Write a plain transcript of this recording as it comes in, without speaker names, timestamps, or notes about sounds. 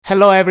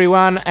Hello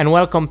everyone and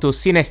welcome to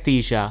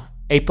Synesthesia,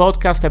 a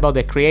podcast about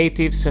the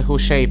creatives who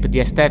shape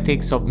the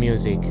aesthetics of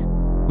music.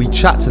 We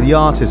chat to the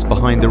artists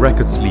behind the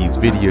record sleeves,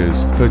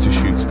 videos,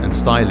 photoshoots and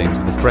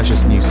stylings of the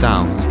freshest new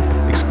sounds,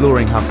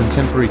 exploring how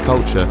contemporary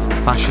culture,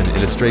 fashion,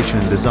 illustration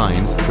and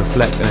design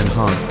reflect and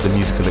enhance the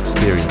musical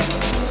experience.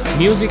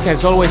 Music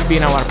has always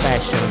been our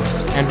passion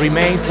and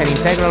remains an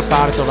integral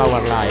part of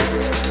our lives.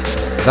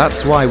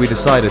 That's why we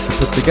decided to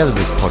put together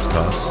this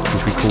podcast,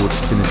 which we called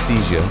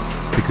Synesthesia,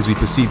 because we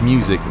perceive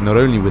music not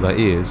only with our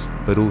ears,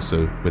 but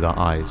also with our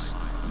eyes.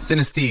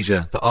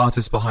 Synesthesia, the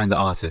artist behind the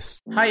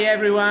artist. Hi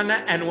everyone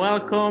and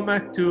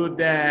welcome to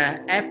the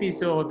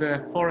episode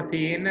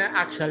 14.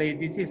 Actually,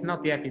 this is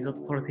not the episode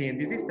 14,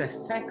 this is the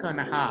second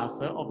half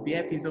of the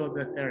episode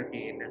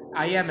 13.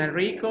 I am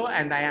Enrico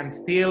and I am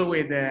still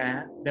with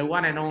the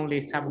one and only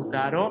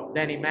Samutaro,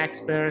 denim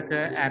expert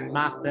and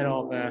master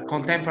of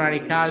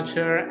contemporary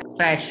culture,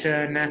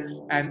 fashion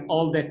and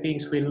all the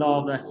things we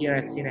love here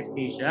at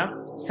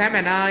Synesthesia. Sam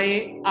and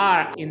I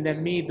are in the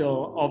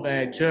middle of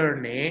a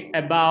journey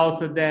about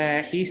the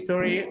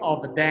history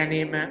of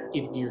denim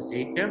in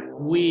music.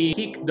 We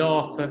kicked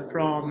off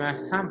from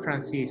San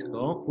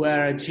Francisco,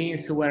 where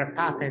jeans were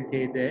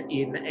patented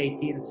in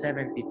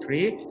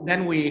 1873.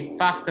 Then we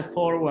fast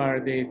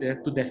forwarded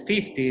to the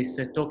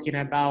 50s, talking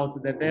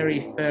about the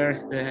very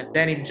first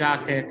denim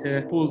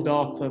jacket pulled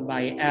off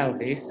by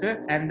Elvis.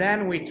 And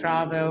then we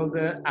traveled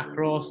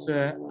across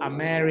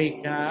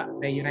America,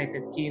 the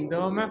United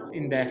Kingdom,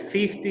 in the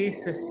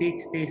 50s,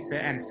 60s,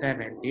 and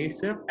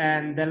 70s.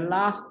 And the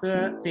last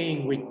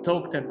thing we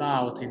talked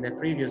about in the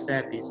previous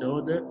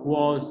episode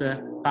was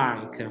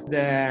punk,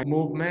 the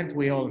movement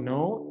we all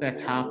know that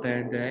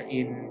happened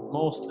in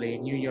mostly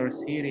New York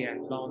City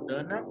and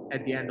London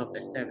at the end of the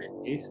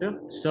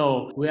 70s.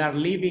 So we are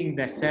leaving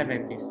the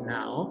 70s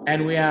now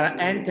and we are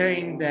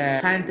entering the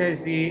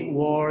fantasy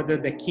world,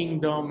 the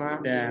kingdom,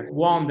 the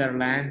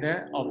wonderland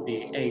of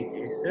the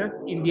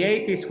 80s. In the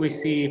 80s we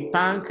see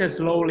punk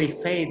slowly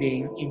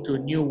fading into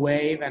new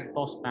wave and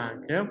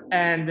post-punk,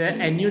 and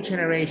a new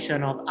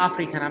generation of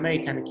African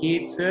American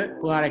kids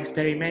who are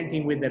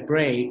experimenting with the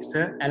breaks,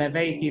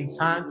 elevating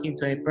funk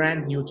into a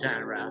brand new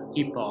genre,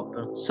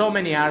 hip-hop. So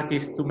many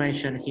artists to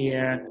mention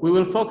here. We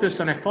will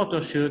focus on a photo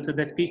shoot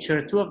that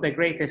featured two of the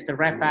greatest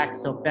rap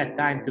acts of that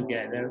time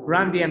together,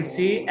 Run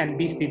DMC and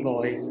Beastie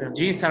Boys.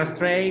 Jeans are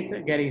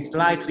straight, getting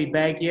slightly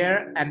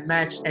baggier and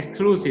matched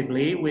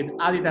exclusively with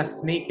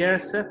Adidas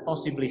sneakers,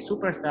 possibly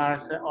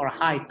superstars or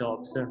high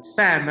tops.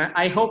 Sam,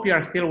 I hope you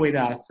are still with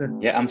us.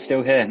 Yeah, I'm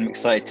still here. I'm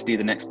excited to do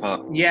the next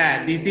part.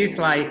 Yeah, this is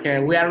like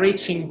we are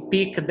reaching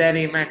peak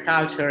denim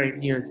culture in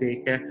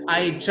music.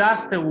 I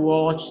just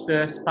watched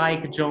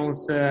Spike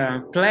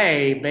Jonze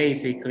play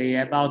basically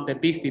about the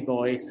Beastie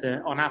Boys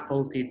on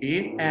Apple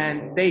TV,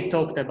 and they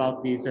talked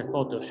about this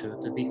photo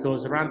shoot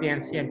because Run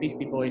DMC and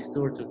Beastie Boys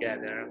toured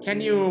together. Can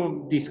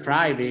you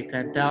describe it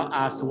and tell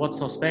us what's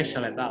so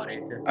special about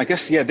it? I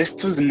guess, yeah, this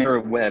was an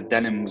era where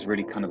denim was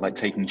really kind of like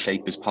taking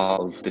shape as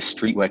part of the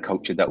streetwear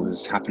culture that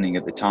was happening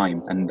at the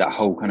time, and that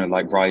whole kind of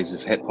like rise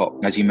of hip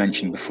hop. As you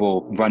mentioned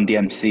before, Run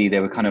DMC, they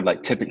were kind of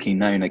like typically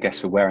known, I guess,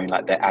 for wearing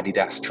like their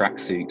Adidas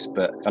tracksuits,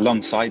 but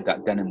alongside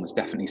that, denim was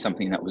definitely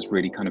something that was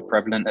really kind of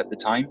prevalent at the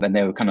time. And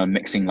they were kind of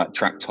mixing like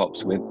track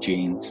tops with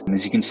jeans. And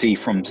as you can see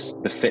from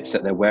the fits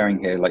that they're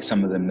wearing here, like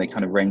some of them, they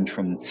kind of range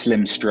from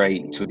slim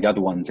straight to the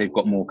other ones. They've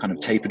got more kind of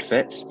tapered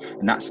fits.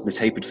 And that's the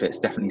tapered fits,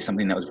 definitely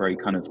something that was very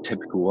kind of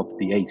typical of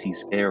the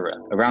 80s era.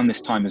 Around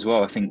this time as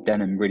well, I think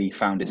denim really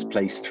found its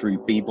place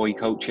through b-boy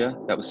culture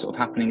that was sort of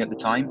happening at the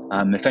time.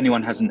 If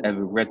anyone hasn't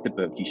ever read the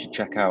book, you should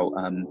check out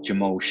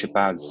Jamal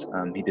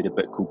Shabazz. He did a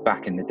book called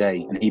Back in the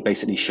Day, and he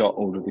basically shot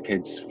all of the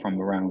kids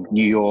from around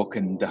New York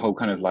and the whole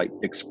kind of like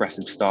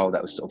expressive style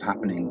that was sort of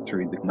happening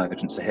through the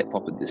emergence of hip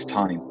hop at this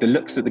time. The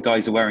looks that the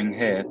guys are wearing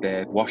here,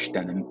 they're washed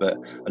denim, but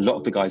a lot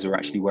of the guys are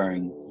actually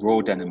wearing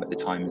raw denim at the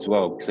time as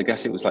well, because I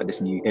guess it was like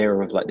this new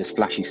era of like this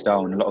flashy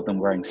style, and a lot of them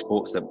wearing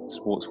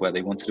sportswear.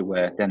 They wanted to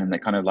wear denim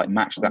that kind of like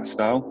matched that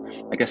style.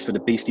 I guess for the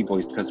Beastie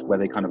Boys, because where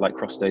they kind of like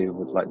crossed over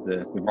with like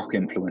the rock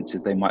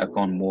influences, they might have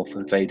gone more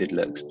for faded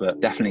looks, but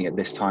definitely at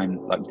this time,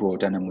 like raw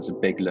denim was a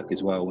big look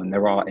as well. And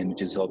there are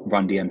images of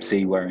Run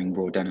DMC wearing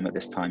raw denim at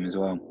this time as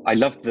well. I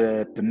love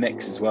the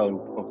mix as well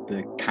of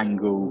the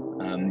Kangol.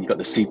 You've got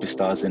the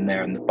superstars in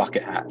there and the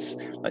bucket hats.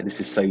 Like this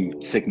is so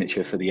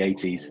signature for the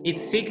 80s.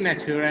 It's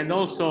signature, and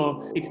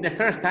also it's the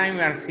first time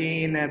we are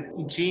seeing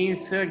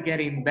jeans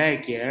getting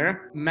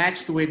baggier,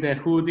 matched with the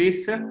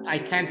hoodies. I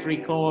can't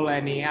recall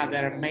any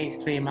other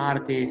mainstream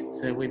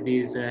artists with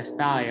this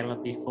style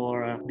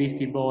before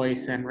Beastie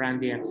Boys and Run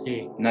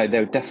DMC. No,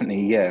 they were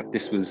definitely, yeah.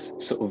 This was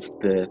sort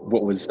of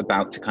what was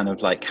about to kind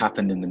of like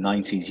happen in the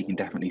 90s. You can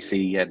definitely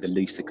see the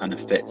looser kind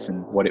of fits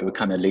and what it would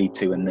kind of lead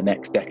to in the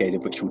next decade decade,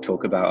 of which we'll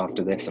talk about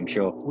after this, I'm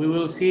sure. We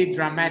will see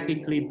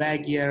dramatically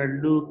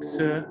baggier looks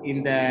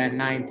in the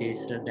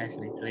 90s,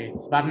 definitely.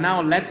 But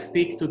now let's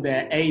stick to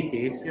the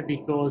 80s,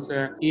 because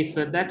if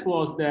that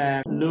was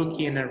the look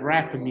in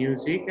rap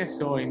music,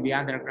 so in the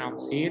underground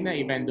scene,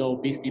 even though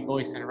Beastie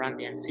Boys and Run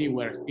DMC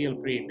were still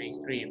pretty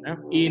mainstream,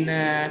 in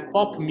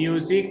pop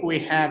music we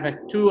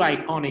have two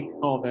iconic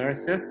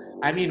covers.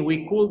 I mean,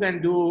 we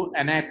couldn't do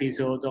an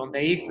episode on the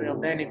history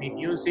of denim in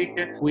music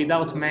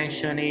without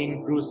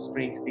mentioning Bruce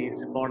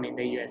Springsteen's Born in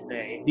the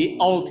USA, the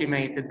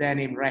ultimate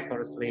denim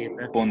record sleeve.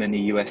 Born in the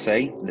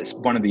USA, that's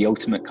one of the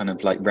ultimate kind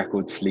of like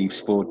record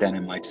sleeves for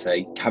denim, I'd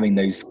say. Having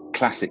those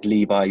classic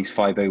Levi's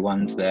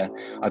 501s there.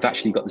 I've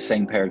actually got the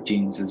same pair of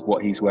jeans as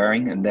what he's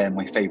wearing, and they're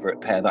my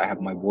favorite pair that I have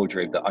in my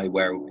wardrobe that I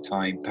wear all the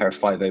time. A pair of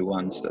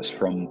 501s that's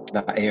from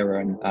that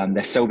era, and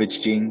they're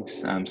selvage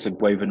jeans, so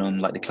woven on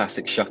like the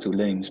classic shuttle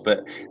looms,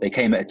 but they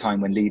came at a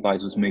time when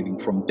Levi's was moving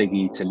from Big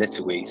E to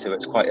Little E, so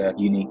it's quite a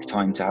unique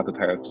time to have a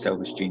pair of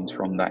selvage jeans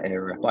from that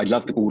era. But I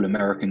love the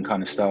all-American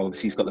kind of style,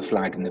 because he's got the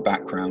flag in the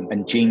background,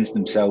 and jeans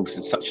themselves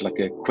is such like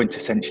a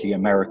quintessentially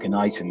American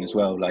item as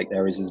well. Like,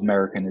 they're as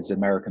American as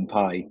American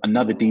pie.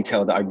 Another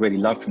detail that I really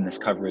love from this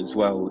cover as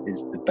well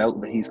is the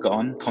belt that he's got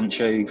on,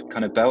 concho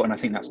kind of belt, and I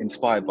think that's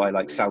inspired by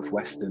like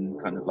Southwestern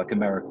kind of like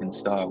American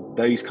style.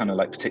 Those kind of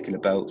like particular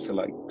belts are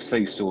like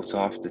so sought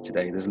after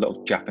today. There's a lot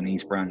of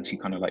Japanese brands who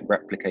kind of like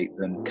replicate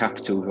them.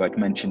 Capital, who I'd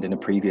mentioned in a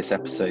previous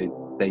episode,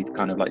 they've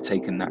kind of like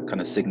taken that kind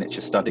of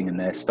signature studding and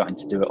they're starting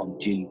to do it on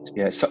jeans.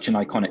 Yeah, it's such an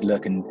iconic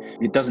look, and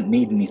it doesn't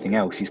need anything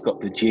else. He's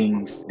got the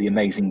jeans, the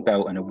amazing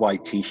belt, and a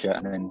white t-shirt,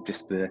 and then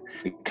just the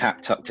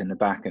cap tucked in the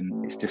back,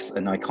 and it's just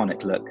an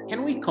iconic look.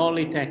 Can we call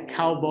it a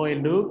cowboy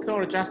look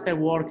or just a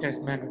worker's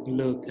man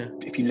look?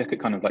 If you look at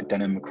kind of like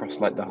denim across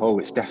like the whole,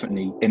 it's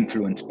definitely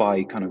influenced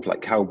by kind of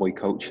like cowboy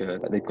culture.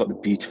 They've got the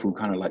beautiful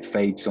kind of like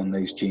fades on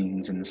those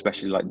jeans, and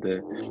especially like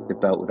the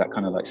belt with that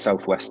kind of like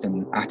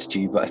Southwestern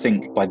attitude. But I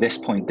think by this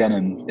point,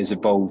 denim has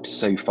evolved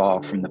so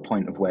far from the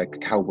point of where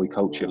cowboy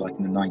culture, like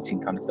in the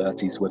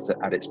 1930s, was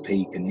at its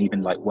peak, and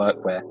even like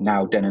workwear.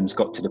 Now denim's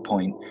got to the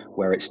point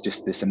where it's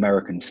just this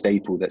American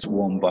staple that's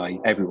worn by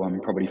everyone,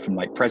 probably from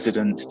like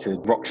presidents to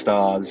rock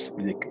stars,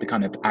 the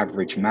kind of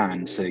average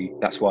man. So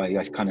that's why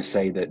I kind of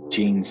say that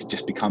jeans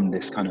just become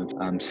this kind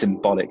of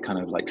symbolic kind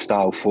of like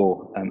style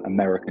for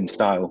American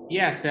style.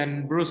 Yes,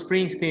 and Bruce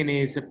Springsteen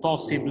is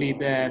possibly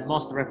the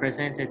most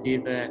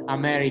representative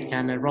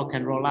American rock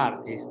and roll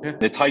artist.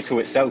 The title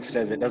itself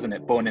says it, doesn't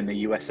it? Born in the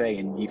USA,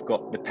 and you've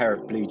got the pair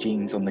of blue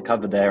jeans on the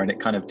cover there, and it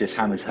kind of just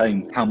hammers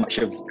home how much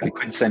of a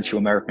quintessential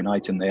American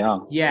item they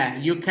are. Yeah,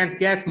 you can't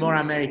get more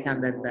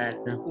American than that.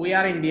 We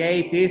are in the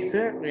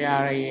 80s, we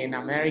are in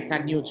America,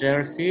 New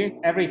Jersey.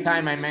 Every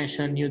time I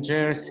mention New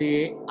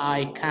Jersey,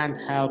 I can't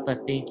help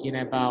thinking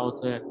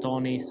about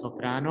Tony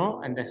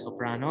Soprano and The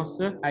Sopranos.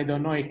 I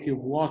don't know if you've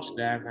watched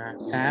them,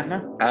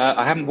 Sam.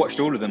 I haven't watched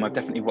all of them. I've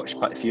definitely watched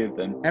quite a few of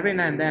them. Every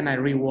now and then I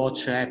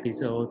rewatch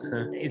episodes.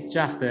 It's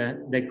just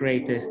the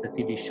greatest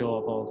TV show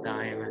of all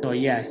time. So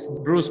yes,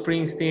 Bruce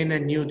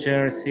Springsteen, New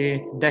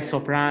Jersey, The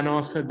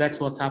Sopranos, that's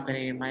what's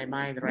happening in my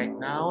mind right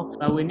now.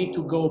 But we need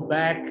to go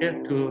back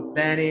to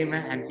denim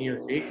and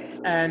music,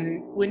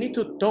 and we need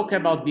to talk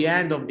about the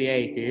end of the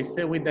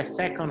 80s with the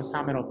second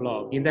Summer of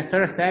Love. In the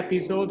first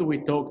episode, we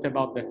talked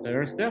about the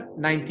first,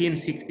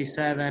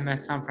 1967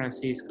 San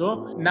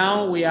Francisco.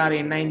 Now we are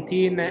in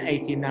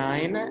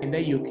 1989 in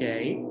the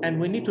UK, and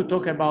we need to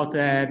talk about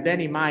a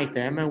denim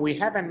item we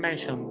haven't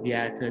mentioned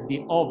yet,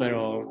 the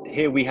overall.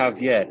 Here we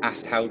have,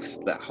 Acid House,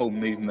 that whole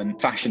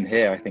movement. Fashion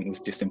here, I think, was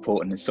just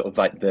important. It's sort of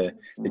like the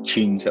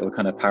tunes that were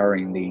kind of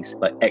powering these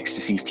like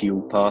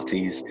ecstasy-fueled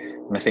parties.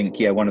 And I think,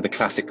 one of the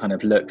classic kind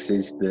of looks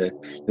is the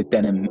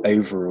denim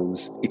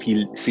overalls. If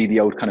you see the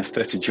old kind of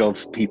footage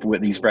of people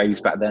at these raves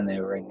back then, they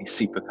were wearing these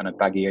super kind of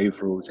baggy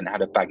overalls and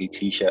had a baggy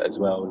t-shirt as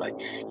well, like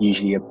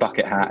usually a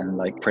bucket hat and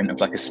like print of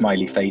like a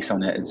smiley face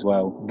on it as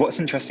well. What's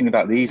interesting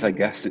about these, I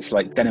guess, it's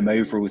like denim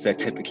overalls, they're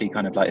typically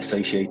kind of like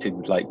associated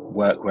with like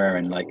workwear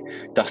and like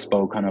Dust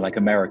Bowl kind of like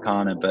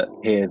Americana, but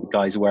here the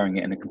guys are wearing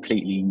it in a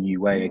completely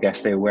new way. I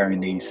guess they were wearing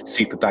these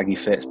super baggy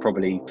fits,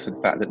 probably for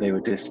the fact that they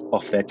were just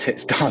off their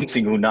tits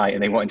dancing all night,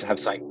 and they wanted to have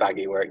something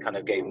baggy where it kind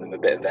of gave them a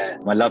bit of air.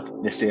 I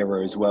love this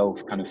era as well,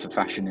 kind of for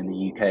fashion in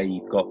the UK.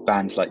 You've got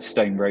bands like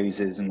Stone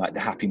Roses and like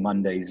the Happy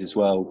Mondays as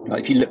well.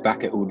 Like if you look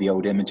back at all the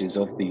old images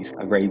of these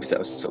raves that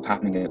was sort of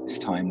happening at this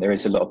time, there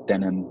is a lot of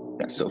denim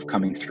that's sort of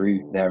coming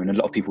through there, and a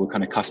lot of people were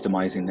kind of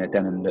customizing their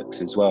denim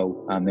looks as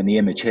well. In the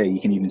image here, you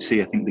can even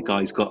see, I think the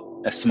guy's got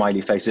a smiley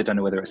face. I don't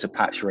know whether it's a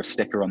patch or a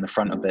sticker on the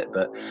front of it,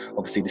 but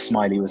obviously the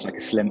smiley was like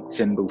a slim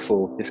symbol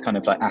for this kind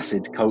of like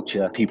acid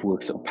culture. People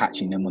were sort of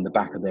patching them on the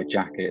back of their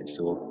jackets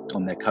or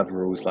on their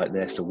coveralls like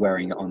this, or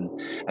wearing it on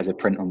as a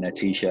print on their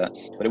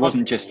t-shirts. But it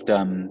wasn't just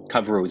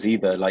coveralls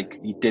either. Like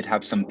you did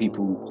have some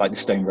people like the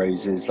Stone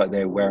Roses, like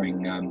they were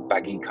wearing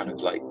baggy kind of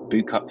like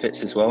boot cut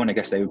fits as well, and I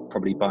guess they were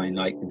probably buying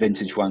like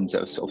vintage ones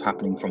that were sort of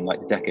happening from like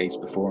the decades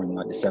before in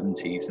like the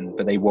 70s,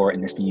 but they wore it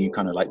in this new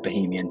kind of like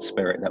bohemian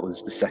spirit that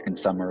was the second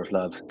Summer of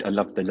love. I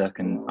love the look,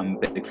 and I'm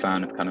a big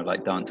fan of kind of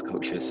like dance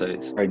culture, so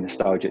it's very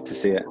nostalgic to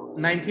see it.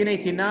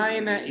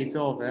 1989 is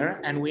over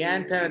and we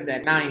enter the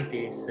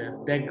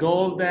 90s, the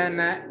golden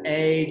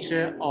age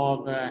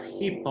of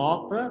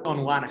hip-hop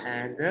on one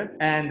hand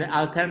and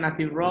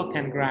alternative rock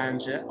and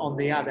grunge on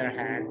the other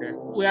hand.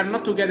 We are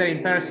not together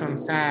in person,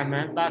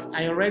 Sam, but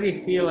I already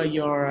feel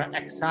your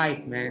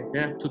excitement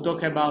to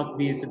talk about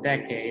this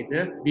decade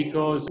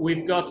because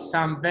we've got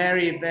some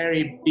very,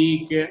 very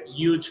big,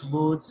 huge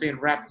moods in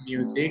rap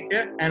music,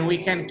 and we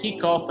can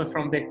kick off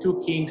from the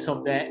two kings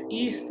of the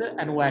East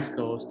and West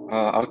Coast.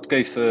 I'll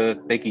go for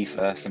Biggie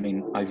first. I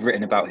mean, I've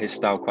written about his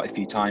style quite a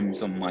few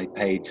times on my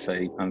page, so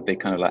I'm a big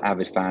kind of like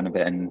avid fan of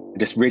it, and I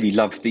just really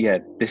love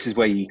this is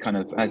where you kind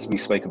of, as we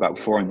spoke about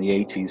before in the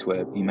 80s,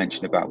 where you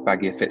mentioned about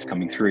baggier fits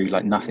coming through,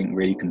 like nothing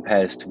really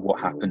compares to what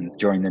happened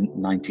during the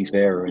 90s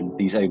era and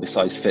these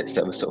oversized fits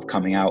that were sort of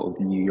coming out of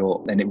New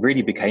York. And it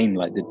really became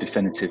like the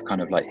definitive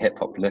kind of like hip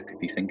hop look,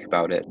 if you think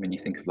about it. When you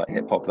think of like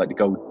hip hop, like the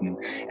golden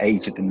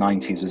age of the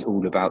 90s was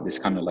all about this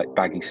kind of like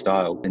baggy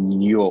style. In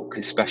New York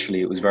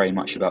especially, it was very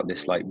much about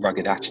this like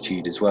rugged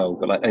attitude as well.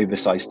 Got like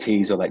oversized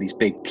tees or like these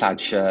big plaid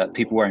shirts,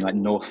 people wearing like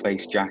North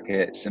Face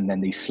jackets, and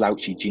then these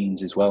slouchy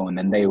jeans as well. And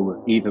then they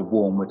were either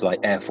worn with like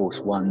Air Force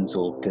Ones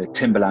or the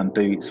Timberland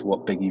boots,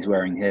 what Biggie's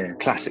wearing here.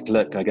 Classic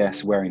look, I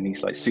guess, wearing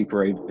these like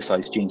super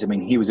oversized jeans. I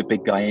mean, he was a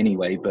big guy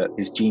anyway, but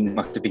his jeans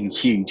must have been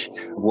huge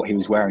of what he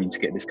was wearing to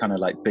get this kind of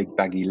like big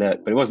baggy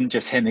look. But it wasn't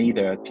just him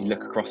either. If you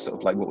look across sort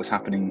of like what was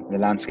happening in the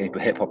landscape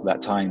of hip hop at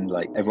that time,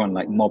 like everyone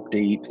like Mobb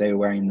Deep, they were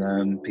wearing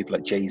them, people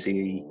like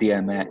Jay-Z,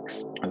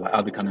 DMX, and like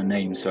other kind of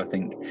names. So I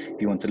think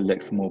if you wanted to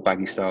look for more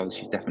baggy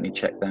styles, you definitely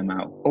check them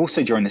out.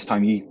 Also during this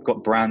time, you've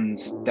got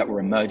brands that were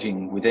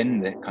emerging within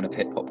the kind of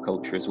hip hop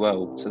culture as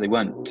well. So they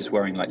weren't just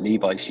wearing like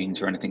Levi's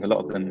jeans or anything. A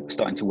lot of them were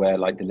starting to wear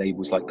like the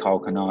labels like Karl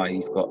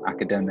Kani. You've got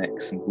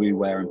Academics and Wu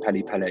Wear and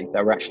Pele Pele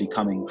that were actually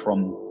coming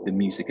from the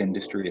music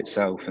industry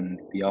itself and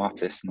the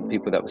artists and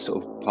people that were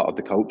sort of part of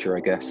the culture, I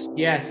guess.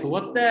 Yes,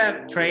 what's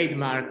the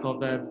trademark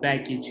of the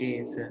baggy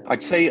jeans?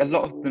 I'd say a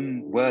lot of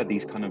them were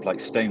these kind of like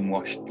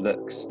stonewashed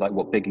looks, like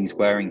what Biggie's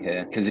wearing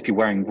here. Because if you're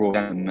wearing raw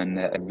denim and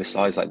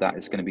oversized like that,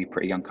 it's going to be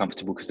pretty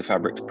uncomfortable because the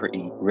fabric's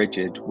pretty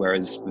rigid.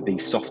 Whereas with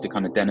these softer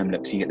kind of denim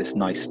looks, you get this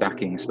nice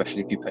stacking,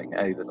 especially if you're putting it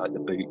over like the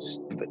boots.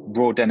 But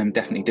raw denim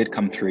definitely did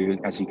come through,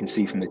 as you can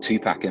see from the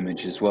Tupac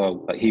image as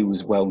well. Like he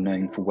was well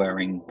known for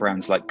wearing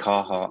brands like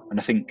Carhartt, and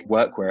I think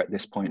workwear at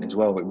this point as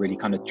well, it really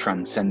kind of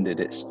transcended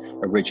its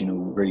original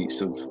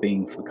roots of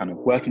being for kind of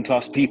working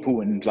class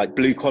people and like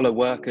blue collar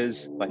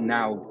workers. Like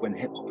now when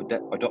hip hop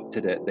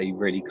adopted it, they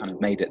really kind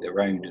of made it their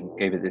own and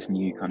gave it this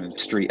new kind of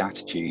street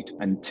attitude.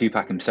 And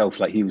Tupac himself,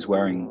 like he was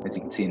wearing, as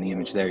you can see in the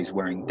image there, he's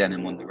wearing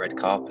denim on the red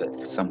carpet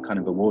for some kind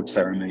of award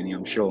ceremony,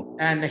 I'm sure.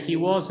 And he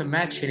was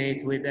matching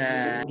it with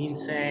an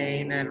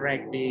insane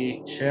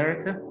rugby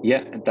shirt.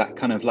 Yeah, that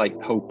kind of like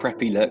whole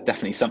preppy look,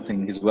 definitely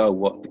something as well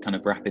what the kind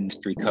of rap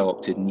industry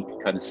co-opted, and you can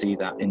kind of see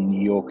that in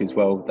New York as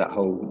well, that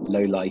whole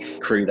low-life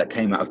crew that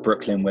came out of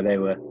Brooklyn where they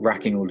were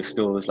racking all the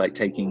stores, like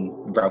taking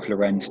Ralph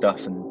Lauren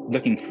stuff and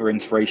looking for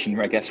inspiration,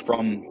 I guess,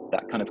 from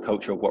that kind of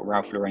culture of what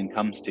Ralph Lauren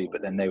comes to,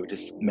 but then they were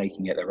just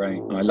making it their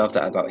own. And I love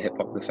that about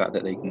hip-hop, the fact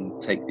that they can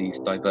take these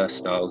diverse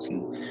styles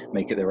and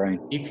make it their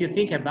own. If you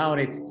think about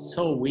it, it's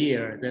so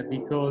weird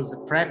because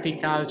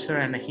preppy culture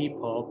and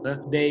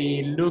hip-hop,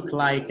 they look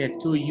like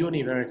two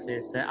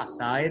universes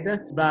aside,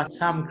 but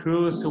some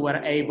crews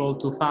were able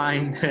to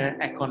find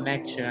a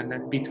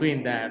connection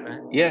between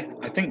them. Yeah,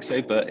 I think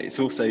so, but it's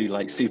also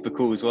like super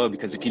cool as well,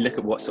 because if you look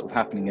at what's sort of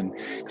happening in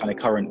kind of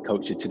current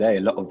culture today,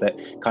 a lot of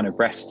it kind of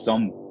rests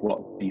on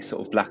what these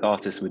sort of black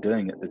artists were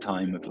doing at the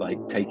time, of like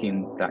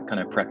taking that kind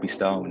of preppy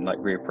style and like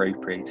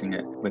reappropriating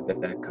it with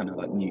their kind of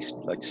like new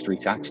like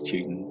street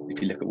attitude. And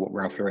if you look at what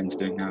Ralph Lauren's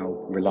doing now,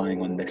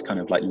 relying on this kind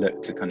of like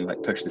look to kind of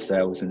like push the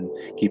sales and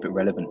keep it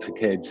relevant for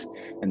kids,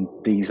 and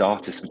these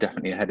artists were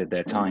definitely ahead of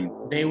their time.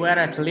 They were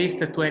at least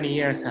 20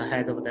 years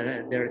ahead of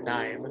their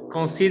time,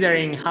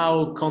 considering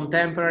how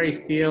contemporary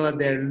still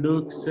their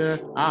looks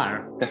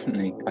are.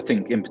 Definitely. I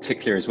think in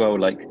particular as well,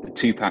 like the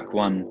Tupac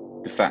one,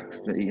 the fact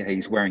that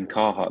he's wearing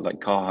Carhartt, like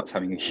Carhartt's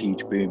having a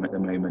huge boom at the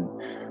moment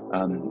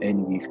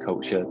in youth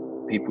culture.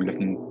 People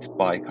looking to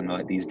buy kind of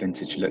like these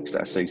vintage looks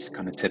that are so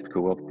kind of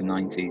typical of the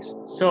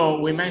 90s. So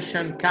we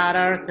mentioned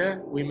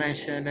Carhartt, we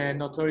mentioned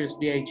Notorious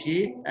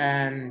B.I.G.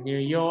 and New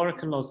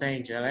York, Los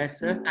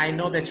Angeles. I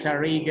know that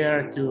you're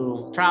eager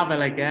to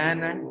travel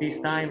again, this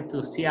time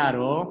to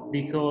Seattle,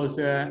 because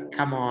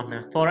come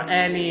on, for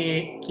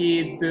any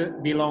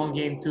kid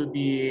belonging to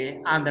the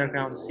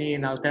underground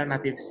scene,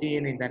 alternative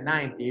scene in the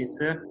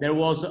 90s, there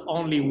was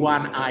only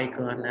one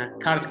icon,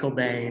 Kurt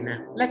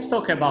Cobain. Let's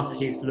talk about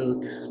his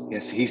look.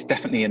 Yes, he's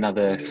definitely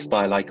another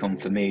style icon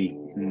for me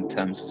in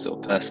terms of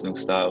sort of personal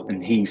style,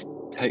 and he's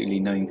totally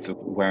known for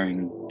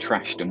wearing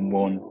trashed and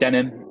worn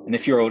denim. And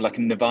if you're like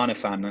a Nirvana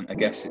fan, I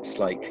guess it's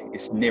like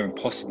it's near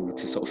impossible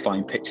to sort of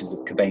find pictures of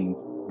Cobain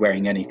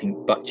wearing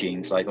anything but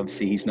jeans. Like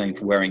obviously he's known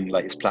for wearing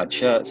like his plaid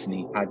shirts, and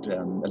he had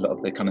a lot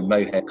of the kind of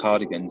mohair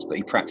cardigans, but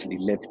he practically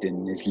lived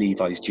in his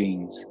Levi's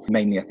jeans.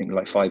 Mainly I think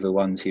like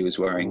 501s he was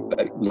wearing.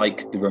 But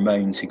like the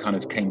Ramones, who kind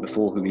of came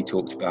before, who he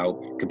talked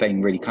about,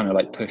 Cobain really kind of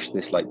like pushed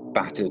this like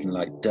battered and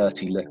like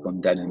dirty look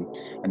on denim,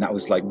 and that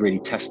was like really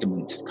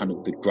testament to kind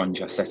of the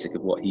grunge aesthetic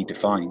of what he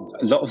defined.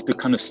 A lot of the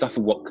kind of stuff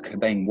of what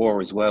Cobain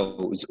wore as well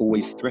was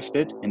always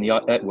thrifted in the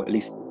well, at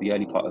least the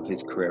early part of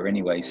his career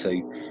anyway. So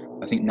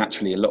I think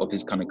naturally a lot of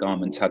his kind of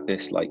garments had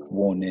this like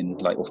worn in,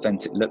 like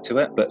authentic look to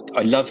it. But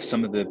I love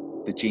some of the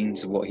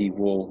jeans of what he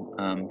wore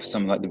for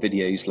some of like the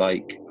videos,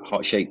 like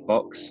Heart Shaped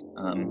Box.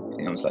 I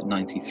think it was like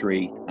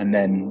 93, and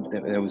then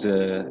there was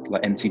a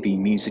like MTV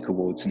Music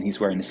Awards, and he's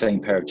wearing the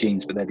same pair of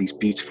jeans, but they're these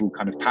beautiful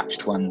kind of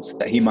patched ones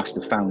that he must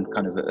have found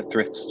kind of at a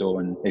thrift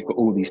store, and they've got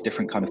all these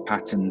different kind of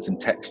patterns and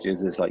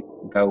textures. There's like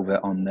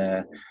velvet on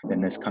there, then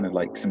there's kind of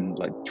like some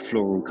like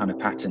floral kind of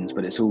patterns,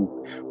 but it's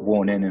all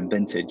worn in and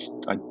vintage.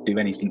 I'd do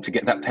anything to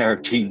get that pair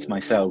of jeans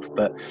myself,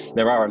 but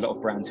there are a lot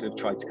of brands who have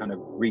tried to kind of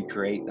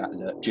recreate that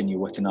look. Junya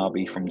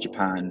Watanabe from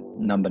Japan,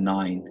 Number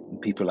 9,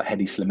 people like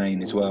Hedi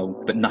Slimane as well,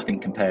 but nothing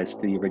compares to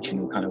the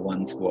original kind of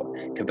ones what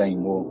Cobain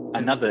wore.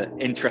 Another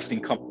interesting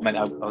comment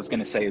I was going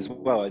to say as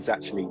well is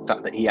actually the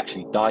fact that he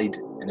actually died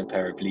in a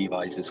pair of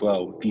Levi's as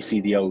well. If you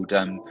see the old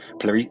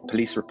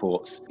police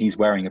reports, he's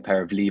wearing a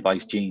pair of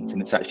Levi's jeans,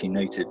 and it's actually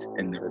noted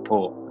in the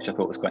report, which I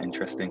thought was quite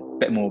interesting. A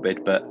bit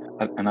morbid, but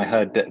and I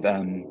heard that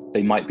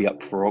they might be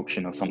up for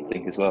auction or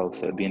something as well,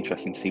 so it'd be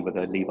interesting to see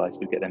whether Levi's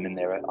would get them in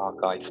their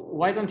archive.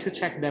 Why don't you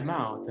check them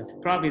out?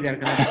 Probably they're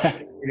going to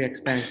be really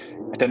expensive.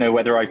 I don't know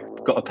whether I've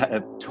got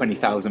a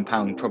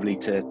 £20,000 probably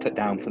to put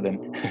down for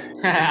them.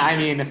 I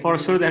mean, for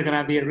sure they're going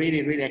to be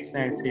really, really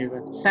expensive.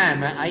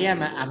 Sam, I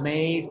am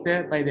amazed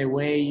by the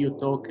way you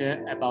talk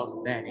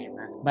about denim,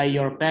 by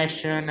your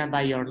passion,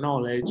 by your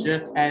knowledge,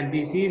 and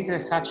this is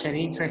such an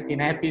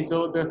interesting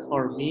episode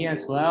for me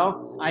as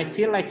well. I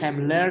feel like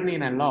I'm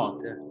learning a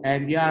lot,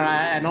 and you are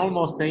an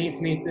almost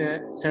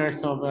infinite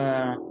source of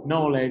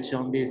knowledge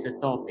on this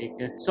topic.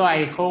 So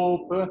I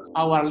hope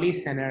our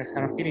listeners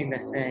are feeling the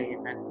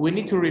same. We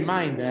need to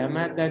remind them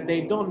that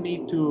they don't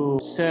need to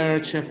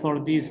search for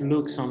these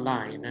looks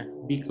online,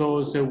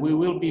 because we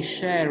will be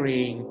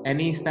sharing an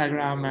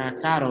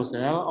Instagram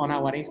carousel on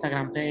our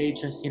Instagram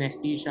page,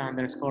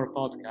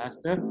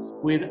 synesthesia_podcast,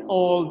 with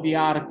all the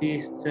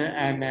artists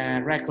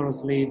and record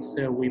sleeves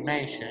we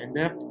mentioned,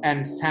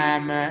 and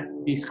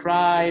Sam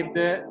described,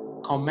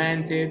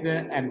 commented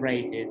and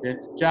rated.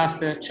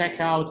 Just check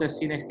out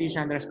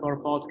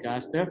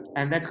synesthesia_podcast,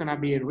 and that's gonna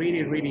be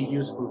really, really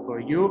useful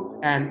for you.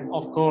 And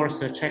of course,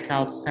 check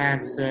out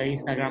Sam's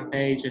Instagram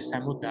page,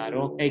 Sam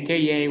Mutaro,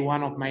 aka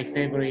one of my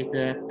favorite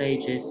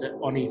pages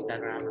on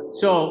Instagram.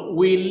 So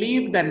we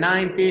leave the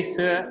 90s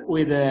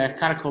with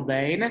Kurt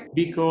Cobain,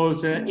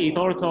 because it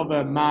sort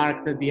of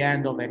marked the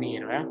end of an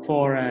era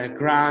for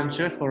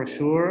grunge for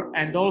sure,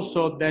 and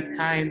also that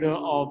kind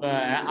of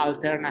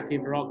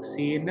alternative rock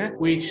scene,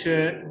 which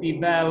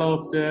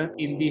developed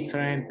in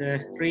different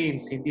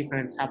streams, in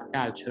different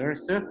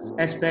subcultures,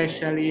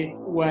 especially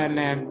when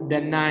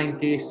the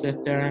 90s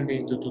turned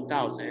into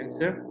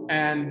 2000s.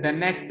 And the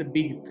next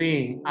big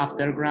thing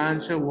after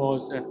grunge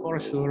was for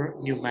sure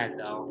nu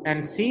metal.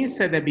 And since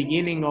the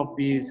beginning of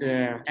this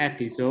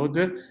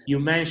episode, you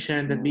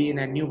mentioned being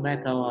a nu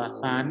metal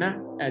fan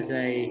as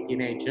a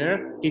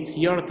teenager. It's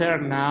your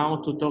turn now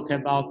to talk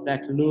about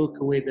that look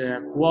with a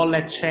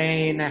wallet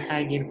chain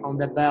hanging from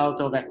the belt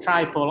of a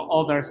triple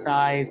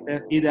oversized,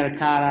 either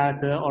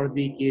Carhartt or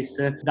Dickies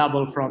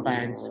double front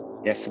pants.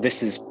 Yes,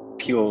 this is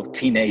pure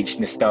teenage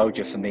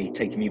nostalgia for me,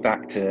 taking me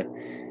back to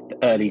the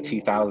early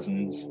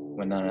 2000s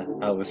when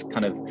I was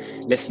kind of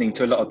listening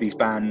to a lot of these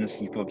bands.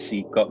 You've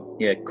obviously got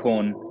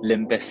Korn,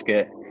 Limp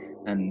Bizkit,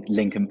 and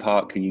Linkin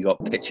Park, who you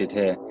got pictured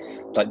here.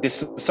 Like,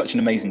 this was such an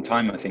amazing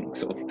time, I think,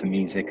 sort of for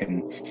music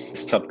and the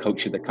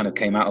subculture that kind of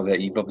came out of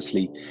it. You've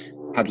obviously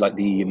had like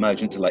the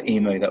emergence of like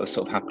emo that was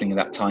sort of happening at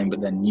that time, but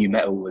then nu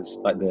metal was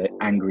like the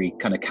angry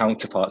kind of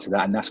counterpart to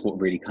that, and that's what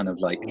really kind of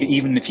like,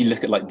 even if you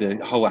look at like the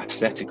whole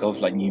aesthetic of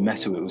like nu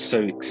metal, it was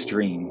so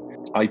extreme.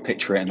 I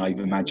picture it and I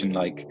imagine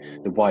like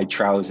the wide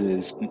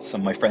trousers,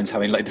 some of my friends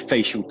having like the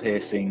facial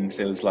piercings,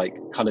 there was like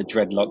colored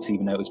dreadlocks,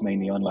 even though it was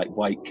mainly on like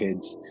white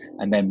kids,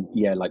 and then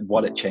like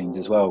wallet chains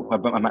as well.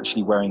 I'm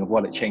actually wearing a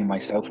wallet chain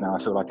myself now. I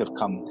feel like I've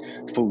come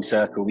full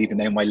circle, even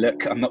though my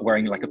look, I'm not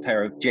wearing like a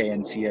pair of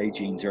JNCO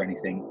jeans or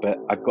anything, but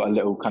I've got a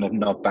little kind of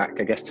nod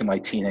back, I guess, to my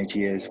teenage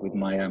years with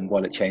my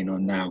wallet chain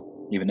on now,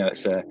 even though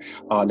it's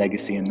our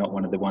legacy and not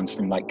one of the ones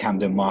from like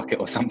Camden Market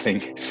or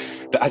something.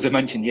 But as I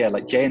mentioned,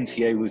 like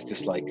JNCO was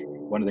just like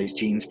one of those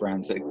jeans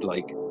brands that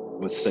like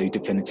was so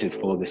definitive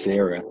for this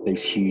era.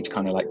 Those huge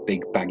kind of like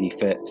big baggy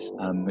fits.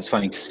 It's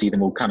funny to see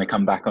them all kind of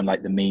come back on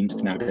like the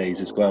memes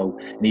nowadays as well.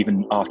 And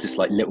even artists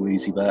like Little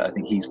Uzi Vert, I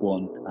think he's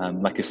worn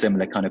like a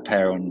similar kind of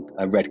pair on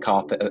a red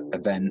carpet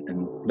event.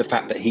 And the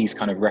fact that he's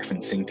kind of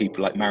referencing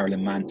people like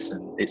Marilyn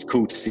Manson, it's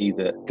cool to see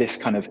that this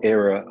kind of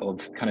era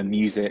of kind of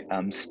music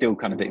still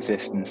kind of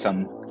exists in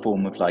some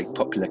form of like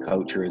popular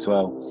culture as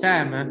well.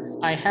 Sam,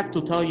 I have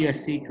to tell you a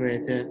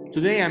secret.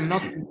 Today I'm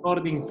not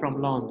recording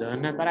from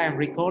London, but I'm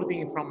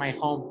recording from my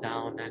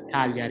hometown,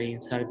 Cagliari in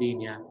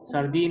Sardinia.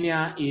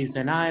 Sardinia is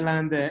an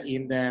island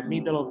in the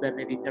middle of the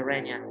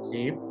Mediterranean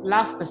Sea.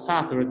 Last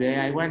Saturday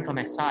I went on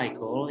a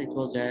cycle. It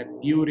was a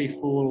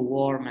beautiful,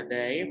 warm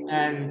day.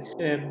 And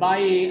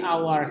by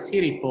our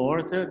sea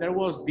report, there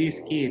was this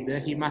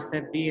kid. He must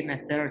have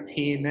been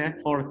 13,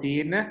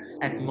 14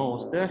 at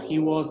most. He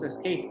was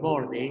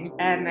skateboarding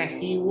and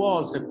he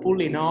was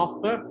pulling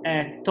off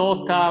a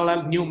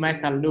total new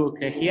metal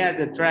look. He had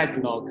the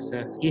dreadlocks.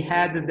 He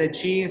had the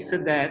jeans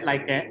that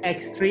like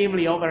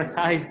extremely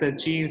oversized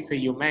jeans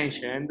you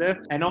mentioned,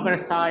 an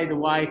oversized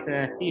white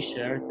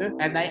t-shirt.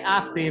 And I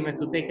asked him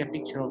to take a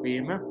picture of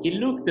him. He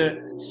looked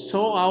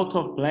so out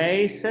of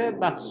place,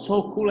 but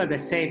so cool at the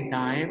same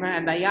time.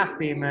 And I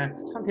asked him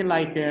something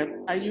like,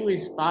 are you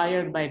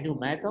inspired by new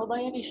metal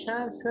by any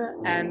chance?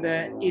 And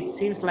it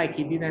seems like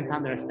he didn't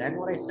understand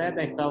what I said.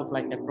 I felt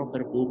like a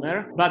proper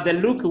boomer, but the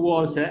look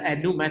was a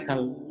new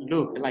metal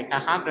look, like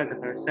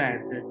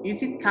 100%.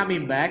 Is it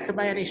coming back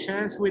by any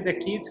chance with the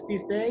kids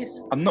these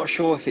days? I'm not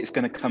sure if it's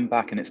going to come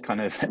back in its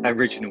kind of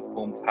original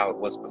form of how it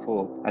was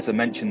before. As I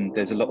mentioned,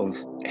 there's a lot of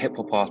hip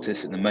hop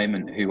artists at the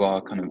moment who are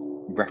kind of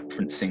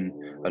referencing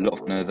a lot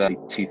of kind of early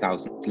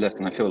 2000s look,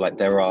 and I feel like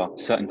there are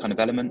certain kind of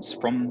elements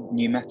from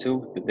new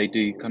metal that they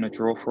do kind of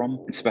draw from,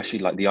 especially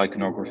like the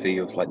iconography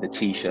of like the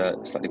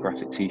t-shirts, like the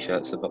graphic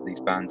t-shirts of these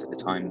bands at the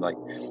time. Like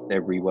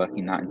they're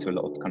reworking that into a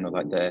lot of kind of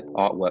like their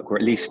artwork, or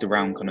at least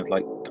around kind of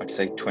like I'd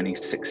say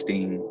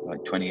 2016,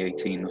 like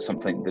 2018 or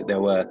something, that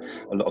there were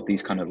a lot of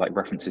these kind of like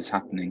references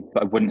happening.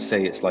 But I wouldn't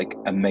say it's like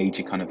a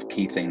major kind of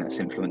key thing that's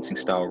influencing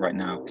style right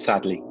now,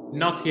 sadly.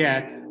 Not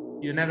yet.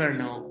 You never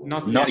know.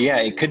 Not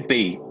yet. It could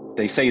be.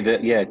 They say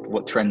that,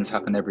 what trends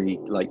happen every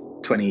like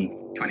 20,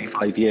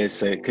 25 years.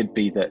 So it could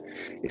be that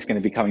it's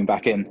going to be coming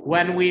back in.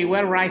 When we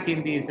were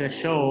writing this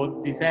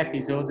this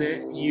episode,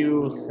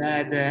 you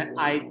said,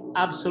 I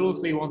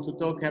absolutely want to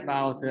talk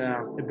about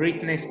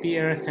Britney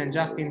Spears and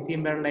Justin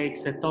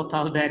Timberlake's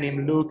total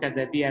denim look at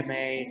the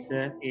VMAs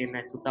in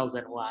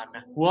 2001.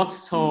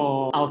 What's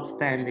so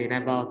outstanding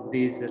about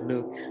this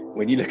look?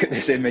 When you look at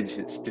this image,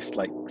 it's just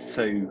like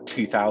so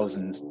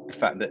 2000s. The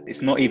fact that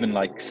it's not even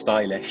like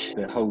stylish.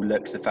 The whole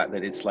looks, the fact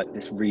that it's like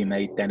this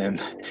remade denim.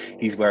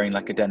 He's wearing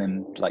like a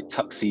denim like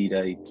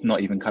tuxedo. It's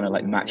not even kind of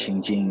like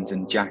matching jeans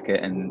and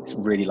jacket, and it's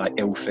really like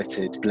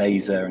ill-fitted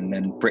blazer, and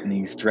then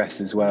Britney's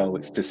dress as well.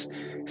 It's just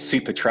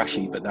super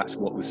trashy, but that's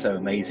what was so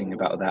amazing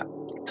about that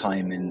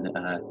time in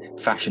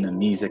fashion and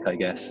music, I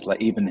guess.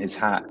 Like even his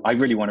hat, I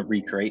really want to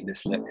recreate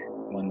this look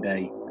one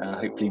day.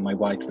 Hopefully my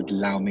wife would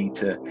allow me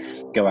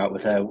to go out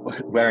with her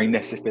wearing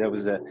this if there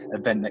was an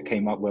event that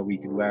came up where we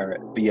could wear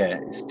it. But yeah,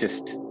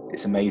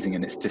 it's amazing,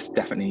 and it's just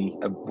definitely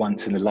a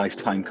once in a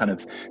lifetime kind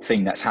of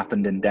thing that's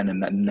happened in denim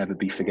that will never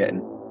be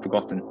forgotten.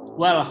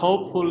 Well,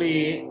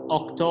 hopefully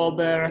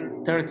October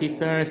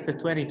 31st,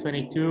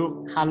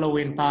 2022,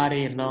 Halloween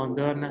party in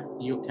London,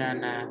 you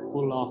can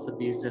pull off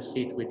this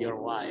fit with your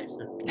wife.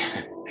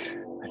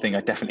 I think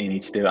I definitely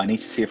need to do it. I need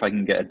to see if I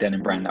can get a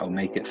denim brand that will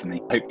make it for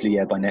me. Hopefully,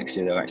 by next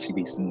year, there'll actually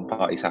be some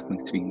parties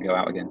happening so we can go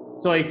out again.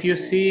 So if you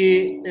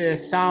see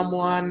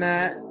someone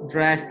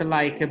dressed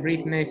like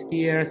Britney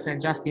Spears and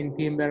Justin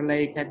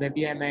Timberlake at the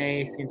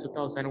VMAs in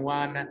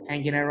 2001,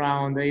 hanging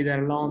around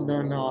either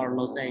London or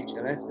Los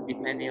Angeles,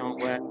 depending on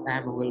where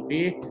Sam will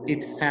be,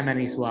 it's Sam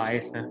and his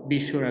wife. Be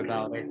sure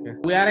about it.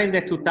 We are in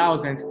the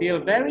 2000s,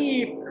 still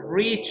very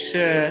rich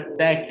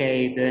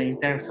decade in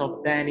terms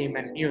of denim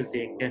and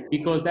music,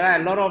 because there are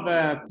a lot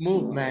of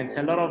movements,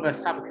 a lot of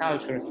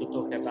subcultures to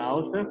talk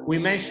about. We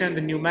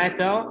mentioned new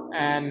metal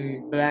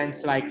and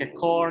bands like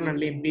Korn,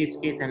 Limp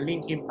Bizkit and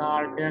Linkin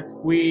Park.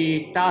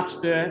 We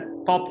touched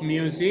pop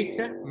music,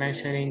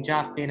 mentioning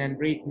Justin and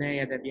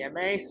Britney at the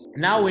VMAs.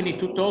 Now we need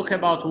to talk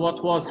about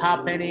what was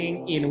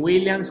happening in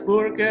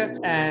Williamsburg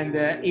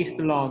and East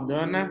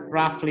London,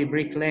 roughly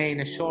Brick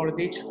Lane,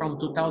 Shoreditch, from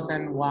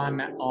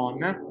 2001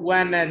 on,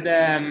 when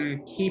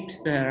the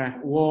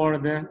hipster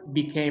world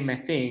became a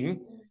thing.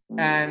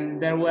 And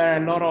there were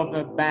a lot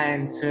of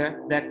bands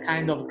that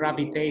kind of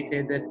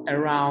gravitated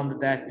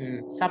around that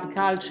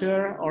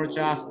subculture or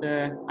just,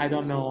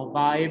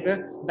 vibe.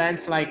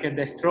 Bands like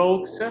The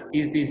Strokes,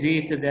 Is This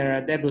It? Their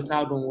debut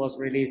album was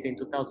released in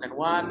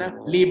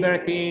 2001.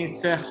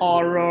 Libertines,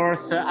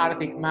 Horrors,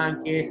 Arctic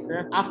Monkeys.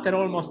 After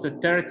almost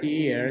 30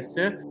 years,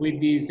 with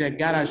this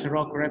garage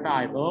rock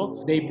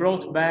revival, they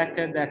brought back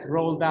that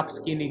rolled up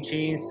skinny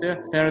jeans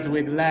paired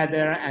with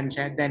leather and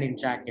denim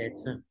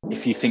jackets.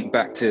 If you think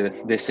back to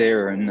this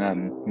era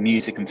and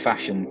music and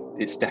fashion,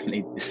 it's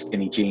definitely the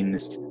skinny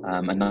jeans,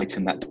 an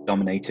item that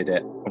dominated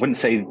it. I wouldn't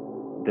say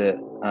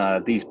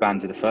that these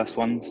bands are the first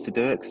ones to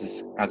do it,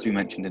 because as we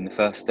mentioned in the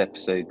first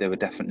episode, there were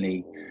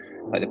definitely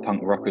like the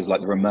punk rockers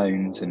like the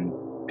Ramones and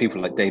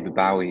people like David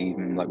Bowie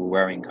even like were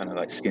wearing kind of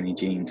like skinny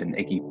jeans, and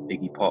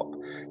Iggy Pop.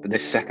 But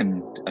this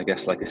second, I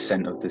guess, like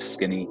ascent of the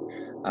skinny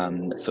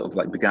that sort of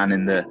like began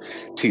in the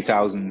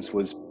 2000s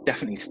was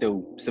definitely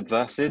still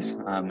subversive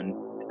and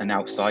an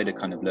outsider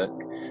kind of look.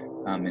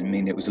 I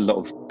mean, it was a lot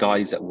of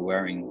guys that were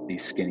wearing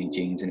these skinny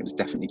jeans, and it was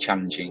definitely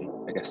challenging,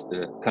 I guess,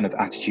 the kind of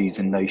attitudes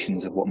and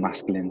notions of what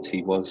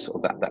masculinity was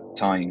sort of at that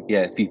time.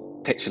 Yeah, if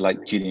you picture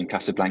like Julian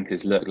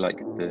Casablancas look, like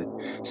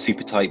the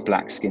super tight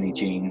black skinny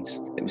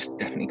jeans, it was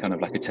definitely kind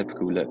of like a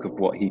typical look of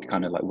what he'd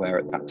kind of like wear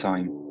at that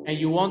time. And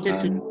you wanted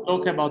to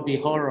talk about the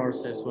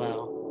horrors as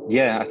well.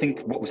 Yeah, I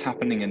think what was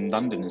happening in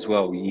London as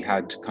well, you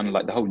had kind of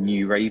like the whole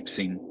new rave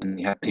scene, and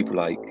you had people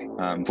like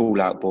Fall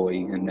Out Boy,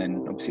 and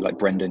then obviously like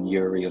Brendan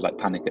Urie or like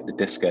Panic at the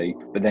Disco.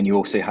 But then you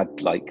also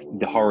had like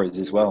the Horrors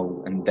as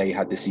well, and they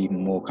had this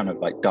even more kind of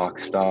like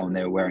darker style, and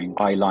they were wearing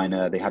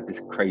eyeliner, they had this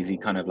crazy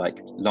kind of like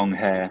long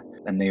hair,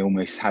 and they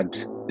almost had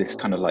this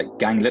kind of like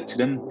gang look to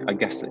them. I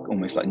guess like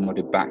almost like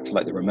nodded back to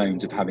like the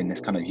Ramones of having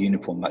this kind of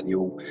uniform, like they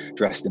all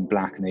dressed in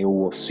black and they all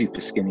wore super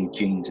skinny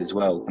jeans as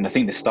well. And I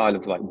think the style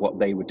of like what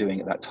they were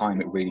doing at that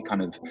time, it really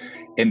kind of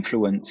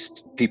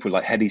influenced people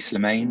like Hedy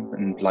Slimane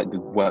and like the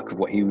work of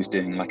what he was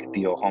doing, like at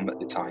Dior Homme at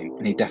the time.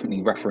 And he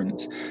definitely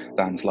referenced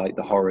bands like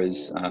the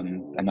Horrors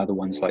and other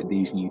ones like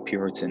These New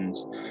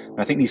Puritans.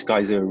 And I think these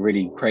guys are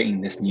really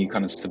creating this new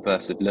kind of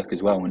subversive look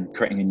as well, and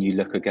creating a new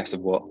look, I guess, of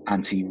what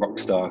anti-rock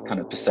star kind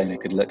of persona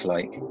could look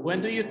like.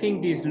 When do you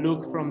think this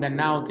look from the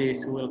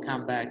 90s will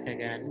come back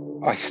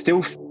again? I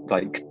still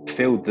like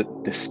feel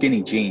that the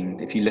skinny jean,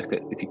 if you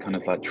kind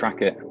of like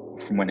track it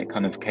from when it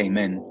kind of came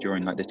in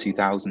during like the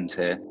 2000s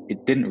here,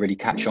 it didn't really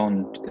catch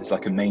on as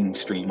like a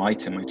mainstream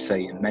item, I'd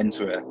say, in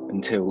menswear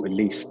until at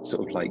least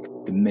sort of like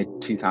the mid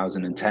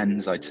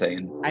 2010s, I'd say.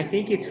 And I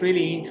think it's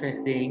really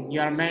interesting.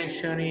 You are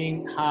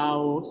mentioning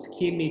how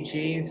skinny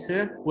jeans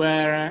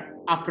were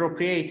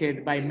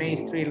appropriated by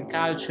mainstream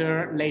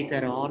culture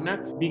later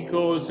on,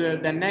 because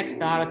the next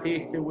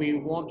artist we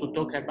want to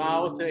talk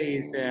about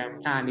is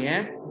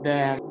Kanye,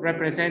 the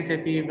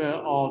representative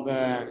of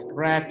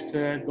rap's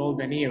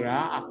golden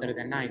era after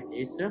the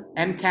 90s.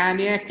 And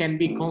Kanye can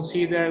be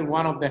considered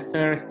one of the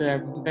first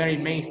very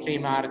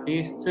mainstream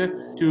artists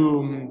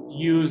to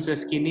use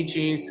skinny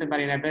jeans, but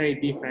in a very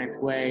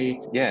different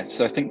way. Yeah,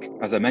 so I think,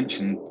 as I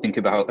mentioned, think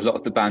about a lot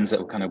of the bands that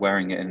were kind of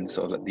wearing it in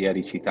sort of like the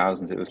early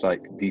 2000s. It was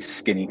like these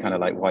skinny kind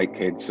of like white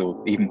kids,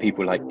 or even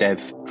people like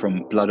Dev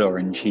from Blood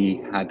Orange.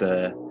 He had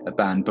a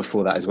band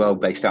before that as well,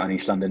 based out in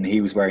East London. He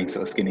was wearing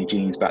sort of skinny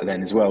jeans back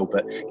then as well.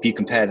 But if you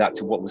compare that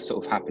to what was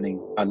sort of happening,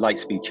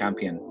 Lightspeed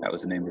Champion, that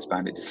was the name of this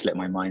band, it just slipped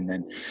my mind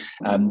then.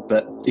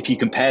 But if you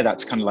compare that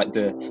to kind of like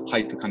the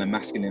hyper kind of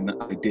masculine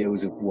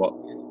ideals of what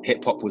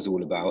hip hop was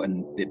all about,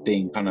 and it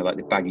being kind of like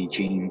the baggy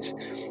jeans,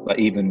 like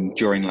even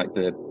during like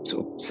the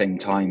sort of same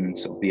time,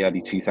 sort of the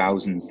early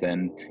 2000s,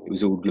 then it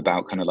was all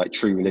about kind of like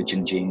True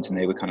Religion jeans, and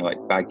they were kind of like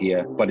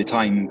baggier. By the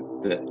time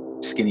the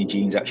skinny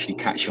jeans actually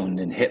catch on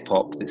in hip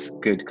hop, this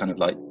good kind of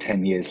like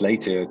 10 years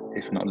later,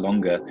 if not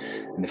longer,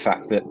 and the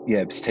fact that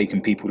it's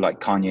taken people like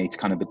Kanye to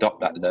kind of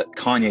adopt that look.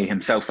 Kanye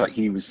himself, like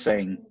he was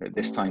saying at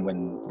this time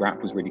when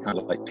rap was really kind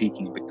of like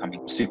peaking and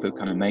becoming super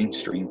kind of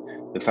mainstream,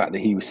 the fact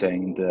that he was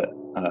saying that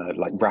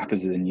like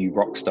rappers are the new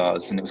rock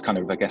stars, and it was kind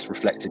of, I guess,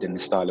 reflected in the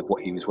style of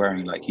what he was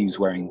wearing. Like he was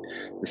wearing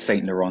the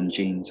Saint Laurent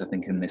jeans, I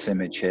think, in this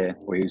image here,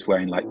 where he was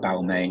wearing like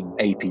Balmain,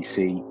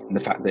 APC, and the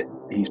fact that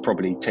he's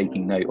probably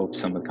taking note of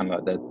some of kind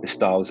of like the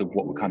styles of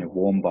what were kind of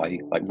worn by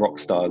like rock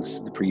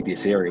stars the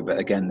previous era, but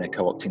again they're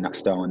co-opting that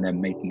style and then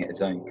making it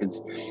his own,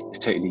 because it's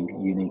totally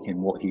unique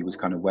in what he was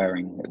kind of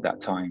wearing at that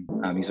time.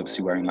 He's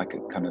obviously wearing like a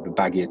kind of a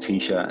baggier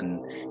t-shirt, and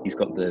he's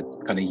got the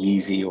kind of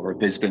Yeezy or a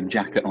Bisbee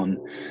jacket on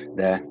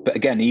there. But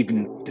again,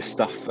 even the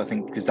stuff, I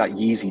think, because that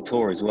Yeezy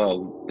tour as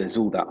well, there's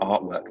all that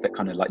artwork that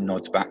kind of like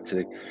nods back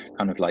to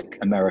kind of like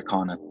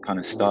Americana kind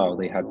of style.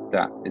 They had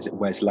that, is it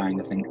Wes Lang,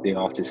 I think, the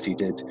artist who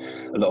did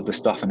a lot of the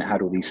stuff, and it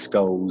had all these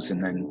skulls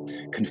and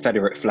then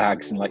Confederate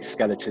flags and like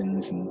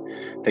skeletons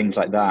and things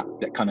like that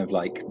kind of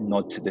like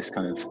nod to this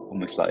kind of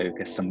almost like, I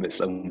guess some of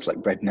it's almost like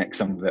redneck,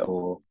 some of it.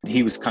 Or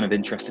he was kind of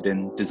interested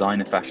in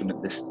designer fashion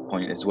at this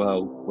point as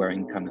well,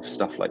 wearing kind of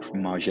stuff like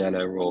from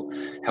Margiela or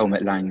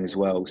Helmut Lang as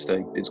well.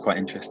 So it's quite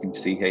interesting to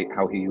see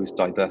how he was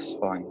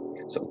diversifying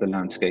sort of the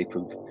landscape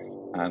of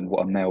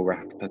what a male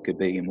rapper could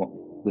be and what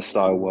the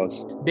style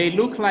was. They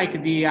look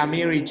like the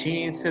Amiri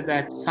jeans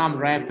that some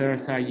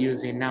rappers are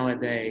using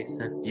nowadays.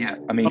 Yeah,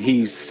 I mean,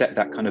 he set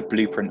that kind of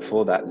blueprint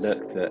for that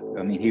look. That,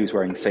 I mean, he was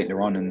wearing Saint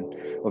Laurent, and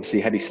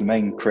obviously Hedy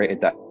Slimane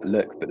created that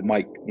look, but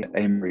Mike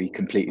Amiri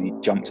completely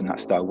jumped in that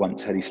style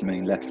once Hedy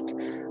Slimane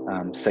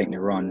left Saint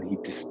Laurent. He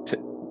just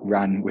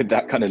ran with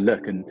that kind of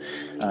look, and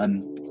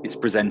it's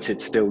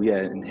presented still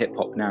in hip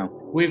hop now.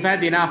 We've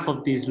had enough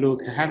of this look,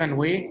 haven't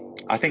we?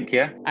 I think,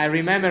 yeah. I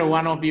remember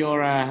one of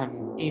your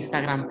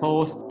Instagram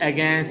posts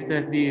against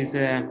this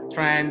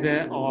trend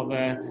of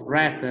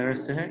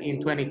rappers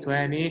in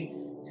 2020.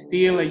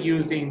 still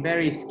using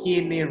very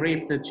skinny,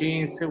 ripped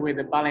jeans with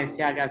the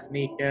Balenciaga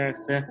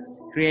sneakers,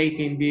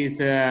 creating this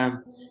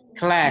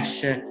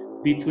clash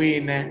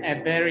between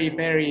a very,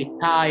 very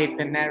tight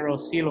and narrow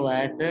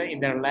silhouette in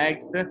their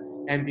legs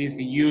and these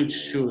huge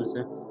shoes.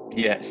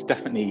 Yeah, it's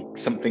definitely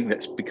something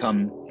that's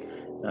become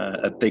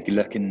a big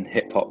look in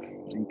hip hop.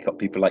 You've got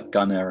people like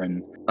Gunna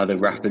and other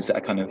rappers that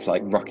are kind of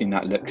like rocking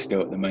that look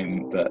still at the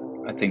moment. But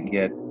I think,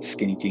 yeah,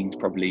 skinny jeans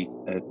probably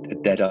a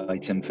dead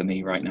item for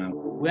me right now.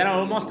 We are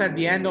almost at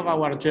the end of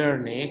our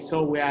journey,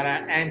 so we are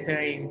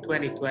entering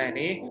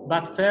 2020.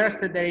 But first,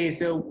 there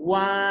is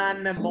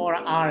one more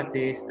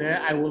artist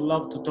I would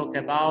love to talk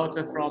about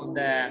from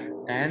the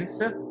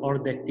 10s or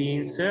the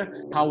teens,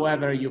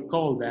 however you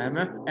call them,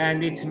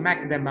 and it's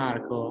Mac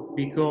DeMarco,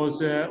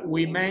 because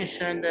we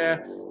mentioned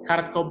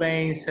Kurt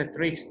Cobain's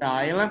Trick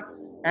style.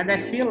 And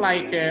I feel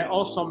like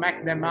also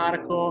Mac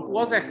DeMarco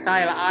was a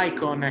style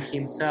icon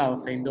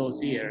himself in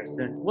those years.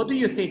 What do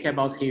you think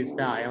about his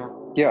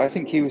style? Yeah, I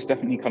think he was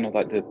definitely kind of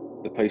like the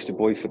poster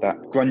boy for that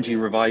grungy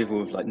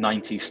revival of like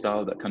 90s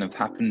style that kind of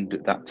happened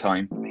at that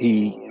time.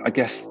 I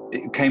guess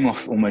it came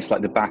off almost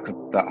like the back of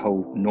that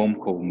whole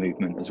normcore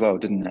movement as well,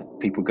 didn't it?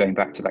 People going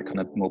back to that kind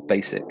of more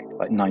basic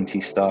like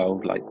 90s style,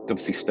 like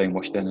obviously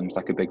Stonewashed denim's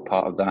like a big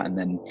part of that, and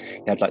then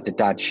you had like the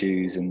dad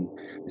shoes and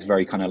this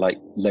very kind of like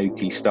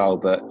low-key style.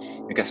 But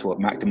I guess what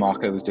Mac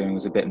DeMarco was doing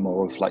was a bit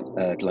more of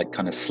like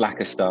kind of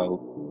slacker style,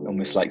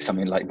 almost like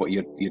something like what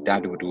your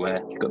dad would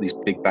wear. You've got these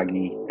big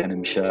baggy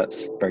denim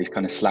shirts, very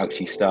kind of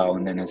slouchy style,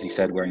 and then as you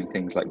said, wearing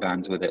things like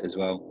Vans with it as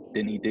well.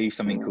 Didn't he do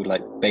something called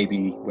like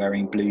baby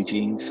wearing blue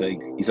jeans? So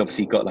he's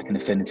obviously got like an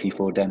affinity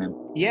for denim.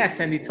 Yes,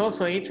 and it's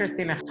also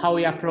interesting how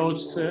he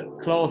approaches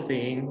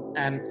clothing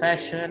and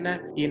fashion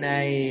in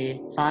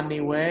a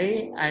funny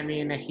way. I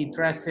mean, he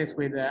dresses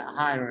with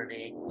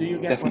irony. Do you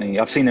get Definitely.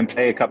 I've seen him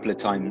play a couple of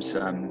times.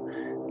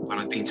 When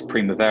I've been to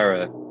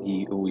Primavera,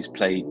 he always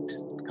played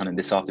kind of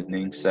this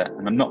afternoon set,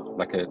 and I'm not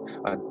like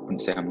I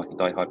wouldn't say I'm like a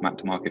diehard Mac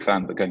DeMarco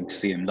fan, but going to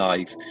see him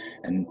live,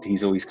 and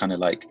he's always kind of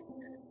like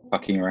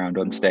fucking around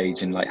on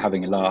stage and like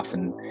having a laugh,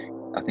 and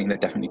I think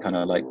that definitely kind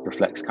of like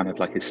reflects kind of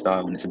like his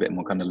style, and it's a bit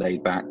more kind of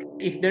laid back.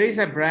 If there is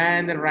a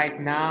brand right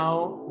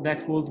now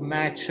that would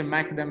match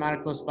Mac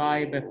DeMarco's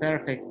vibe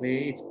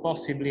perfectly, it's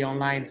possibly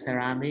Online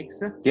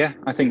Ceramics. Yeah,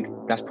 I think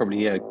that's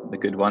probably a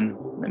good one.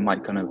 It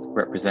might kind of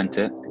represent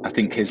it. I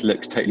think his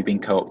look's totally been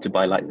co-opted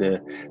by like the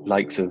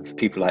likes of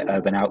people like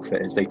Urban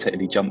Outfitters. They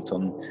totally jumped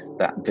on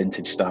that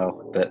vintage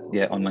style. But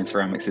yeah, Online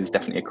Ceramics is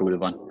definitely a cooler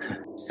one.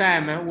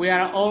 Sam, we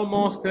are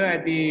almost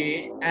at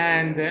the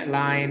end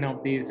line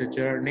of this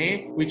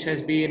journey, which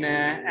has been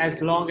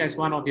as long as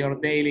one of your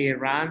daily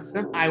runs.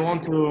 I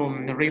want to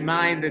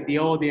remind the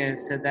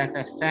audience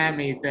that Sam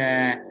is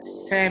a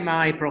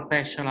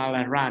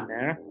semi-professional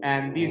runner,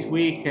 and this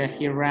week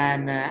he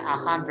ran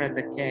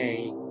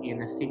 100K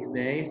in 6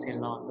 days in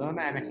London,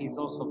 and he's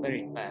also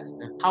very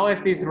fast. How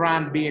has this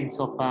run been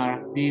so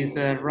far, this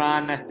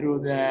run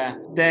through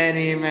the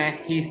denim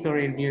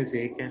history in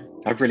music?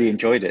 I've really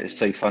enjoyed it. It's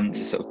so fun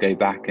to sort of go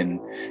back and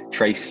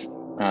trace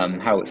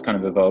how it's kind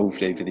of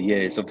evolved over the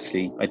years.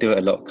 Obviously, I do it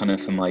a lot kind of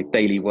for my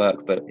daily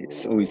work, but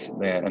it's always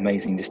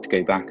amazing just to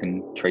go back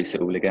and trace it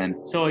all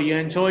again. So you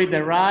enjoyed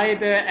the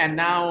ride, and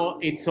now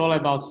it's all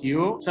about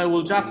you. So I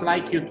would just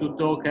like you to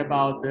talk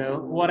about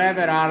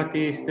whatever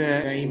artist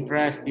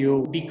impressed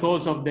you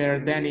because of their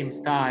denim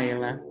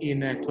style in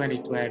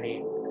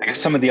 2020. I guess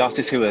some of the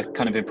artists who are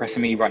kind of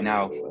impressing me right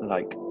now,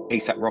 like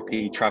A$AP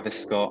Rocky, Travis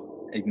Scott,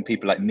 even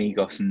people like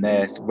Migos, and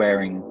they're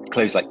wearing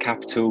clothes like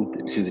Capital,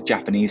 which is a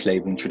Japanese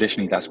label, and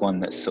traditionally that's one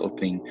that's sort of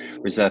been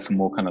reserved for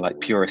more kind of like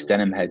purist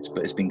denim heads,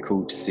 but it's been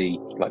cool to see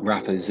like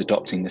rappers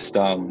adopting the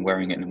style and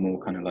wearing it in a more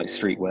kind of like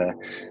streetwear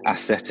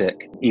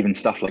aesthetic. Even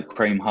stuff like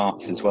Chrome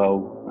Hearts as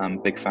well. I'm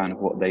a big fan of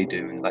what they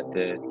do, and like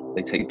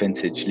they take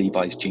vintage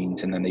Levi's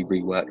jeans and then they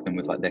rework them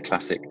with like their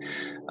classic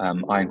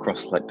Iron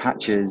Cross like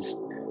patches.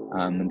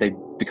 And they've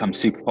become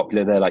super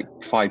popular. They're like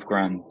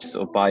 $5,000 to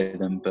sort of buy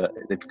them, but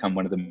they've become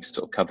one of the most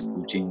sort of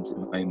covetable jeans at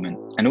the moment.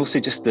 And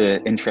also just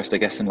the interest, I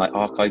guess, in like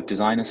archive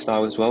designer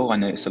style as well. I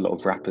notice a lot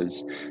of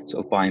rappers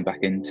sort of buying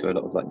back into a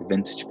lot of like the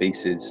vintage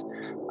pieces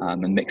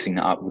and mixing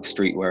that up with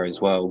streetwear as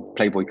well.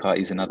 Playboy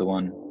Carti is another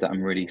one that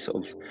I'm really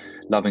sort of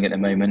loving at the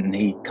moment, and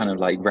he kind of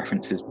like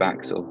references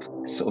back sort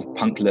of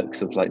punk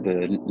looks of like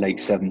the late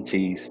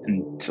 70s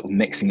and sort of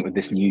mixing it with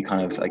this new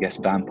kind of, I guess,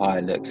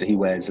 vampire look. So he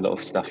wears a lot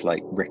of stuff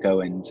like Rick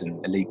Owens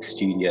and Elite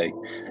Studio,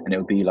 and it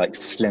would be like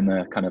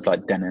slimmer kind of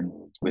like denim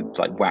with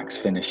like wax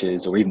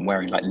finishes, or even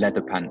wearing like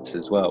leather pants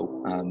as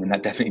well. And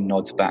that definitely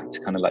nods back to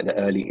kind of like the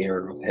early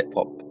era of hip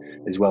hop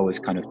as well as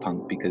kind of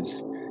punk,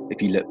 because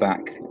if you look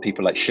back,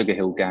 people like Sugar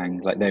Hill Gang,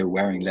 like they were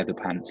wearing leather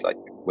pants like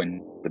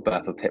when the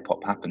birth of hip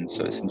hop happened.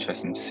 So it's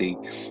interesting to see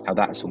how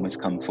that's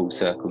almost come full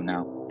circle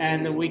now.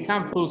 And we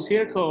come full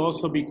circle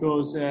also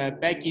because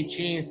baggy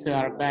jeans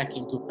are back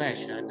into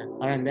fashion,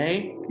 aren't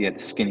they? Yeah, the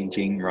skinny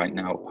jean right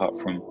now, apart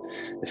from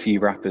a few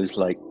rappers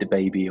like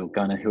DaBaby or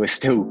Gunna who are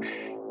still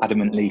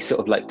adamantly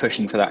sort of like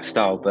pushing for that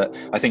style. But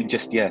I think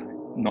just, yeah,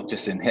 not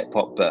just in hip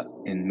hop, but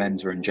in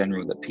menswear in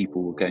general, that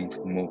people were going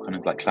for more kind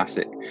of like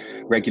classic,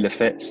 regular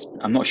fits.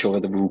 I'm not sure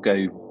whether we'll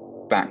go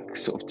back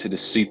sort of to the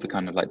super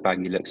kind of like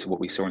baggy looks of what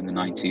we saw in the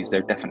 90s.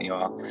 There definitely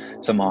are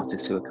some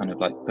artists who are kind of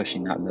like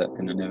pushing that look,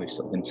 and I know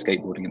sort of in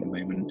skateboarding at the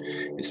moment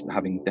it's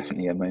having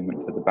definitely a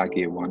moment for the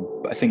baggier one.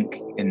 But I think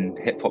in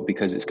hip hop,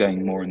 because it's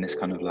going more in this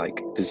kind of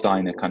like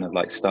designer kind of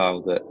like style,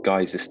 that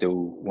guys are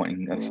still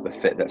wanting a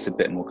fit that's a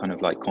bit more kind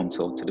of like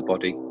contour to the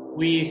body.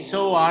 We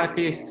saw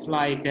artists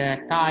like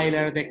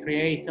Tyler, the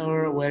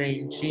Creator,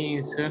 wearing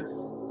jeans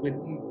with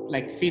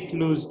like fit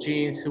loose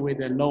jeans with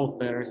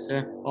loafers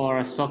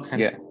or socks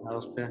and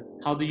sandals.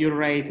 How do you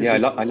rate it? Yeah,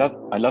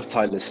 I love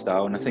Tyler's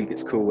style, and I think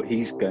it's cool.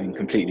 He's going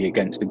completely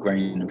against the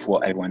grain of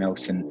what everyone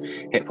else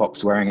in hip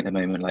hop's wearing at the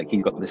moment. Like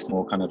he's got this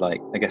more kind of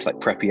like, I guess, like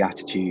preppy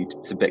attitude.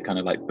 It's a bit kind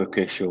of like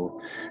bookish, or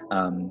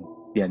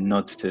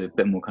nods to a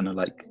bit more kind of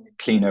like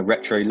cleaner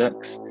retro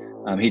looks.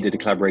 He did a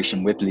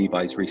collaboration with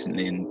Levi's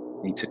recently, and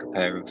he took a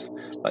pair of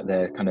like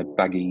their kind of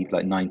baggy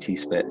like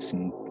 90s fits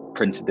and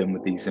printed them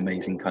with these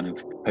amazing kind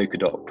of polka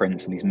dot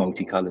prints and these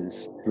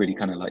multicolors, really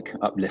kind of like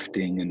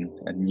uplifting and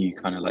a new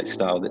kind of like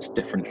style that's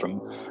different from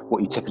what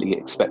you typically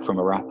expect from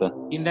a rapper.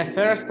 In the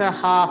first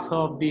half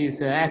of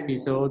this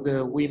episode,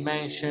 we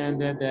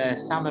mentioned the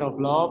Summer of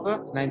Love,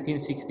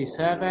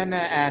 1967,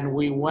 and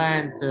we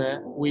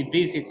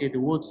visited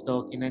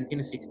Woodstock in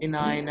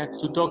 1969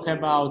 to talk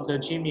about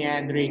Jimi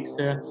Hendrix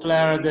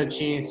flared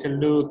jeans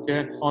look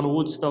on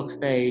Woodstock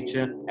stage.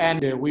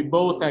 And we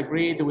both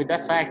agreed with the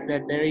fact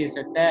that there is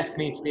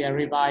definitely a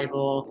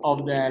revival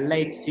of the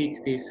late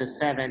 60s,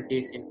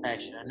 70s in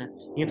fashion.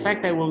 In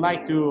fact, I would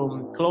like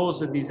to close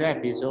this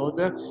episode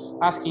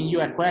asking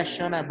you a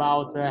question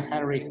about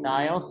Harry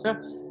Styles,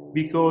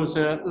 because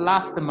just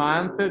last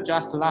month,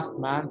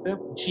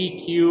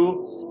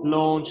 GQ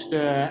launched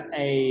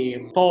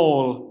a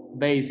poll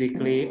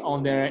basically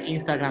on their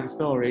Instagram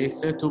stories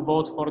to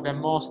vote for the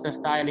most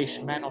stylish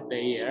man of the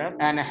year,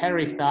 and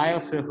Harry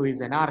Styles, who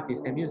is an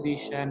artist and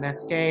musician,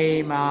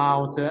 came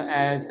out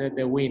as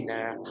the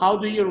winner. How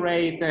do you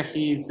rate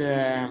his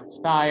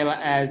style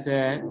as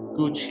a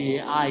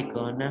Gucci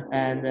icon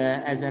and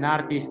as an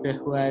artist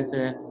who has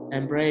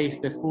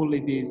embraced fully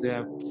this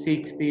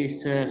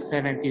 60s,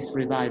 70s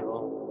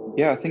revival?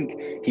 Yeah, I think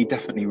he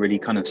definitely really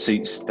kind of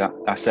suits that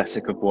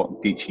aesthetic of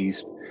what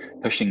Gucci's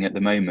pushing at the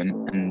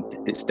moment, and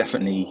it's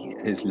definitely,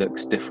 his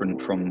looks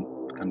different from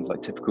kind of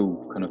like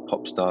typical kind of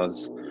pop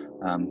stars,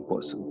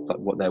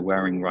 what they're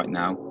wearing right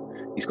now.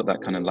 He's got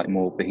that kind of like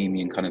more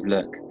bohemian kind of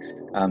look.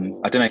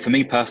 I don't know, for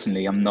me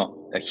personally, I'm not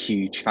a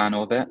huge fan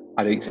of it.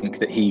 I don't think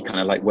that he kind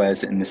of like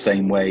wears it in the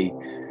same way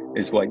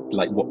as what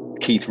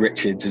Keith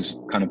Richards is,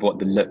 kind of what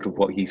the look of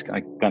what he's,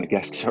 I kind of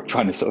guess,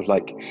 trying to sort of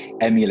like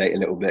emulate a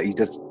little bit.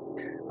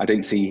 I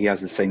don't see he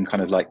has the same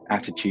kind of like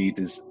attitude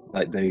as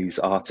like those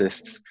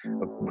artists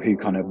who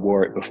kind of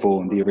wore it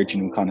before and the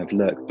original kind of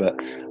look. But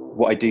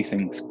what I do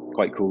think is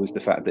quite cool is the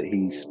fact that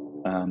he's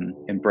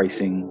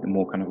embracing a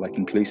more kind of like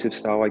inclusive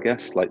style, I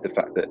guess, like the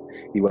fact that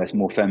he wears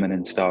more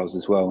feminine styles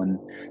as well, and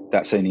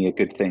that's only a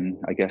good thing,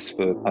 I guess,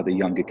 for other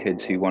younger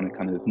kids who want to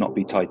kind of not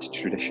be tied to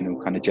traditional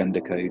kind of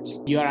gender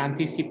codes. You are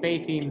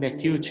anticipating the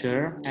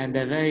future, and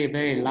the very,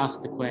 very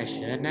last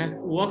question: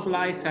 what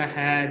lies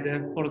ahead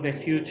for the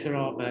future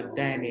of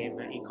denim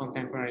in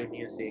contemporary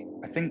music?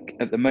 I think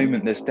at the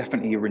moment there's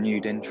definitely a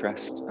renewed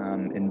interest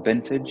in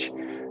vintage.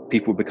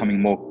 People becoming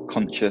more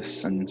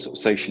conscious and sort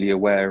of socially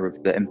aware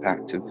of the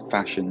impact of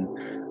fashion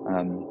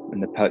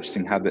and the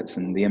purchasing habits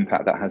and the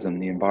impact that has on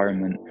the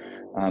environment.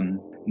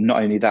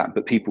 Not only that,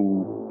 but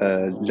people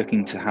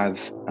looking to have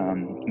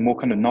more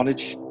kind of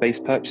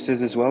knowledge-based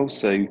purchases as well.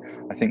 So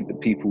I think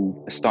that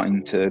people are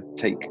starting to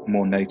take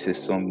more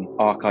notice on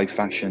archive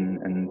fashion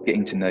and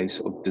getting to know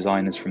sort of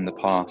designers from the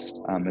past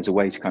as a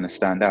way to kind of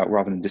stand out,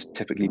 rather than just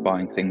typically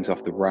buying things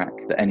off the rack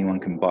that anyone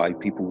can buy.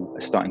 People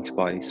are starting to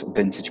buy sort of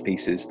vintage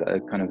pieces that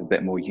are kind of a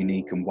bit more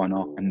unique and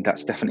one-off, and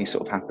that's definitely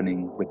sort of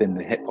happening within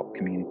the hip-hop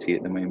community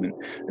at the moment,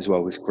 as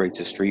well as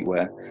greater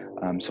streetwear.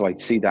 So I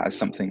see that as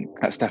something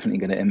that's definitely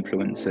going to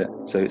influence it.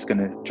 So it's going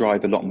to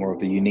drive a lot more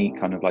of a unique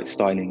kind of like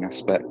styling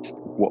aspect,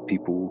 what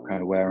people are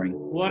kind of wearing.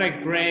 What a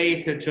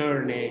great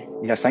journey.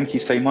 Yeah, thank you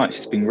so much.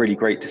 It's been really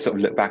great to sort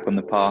of look back on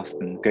the past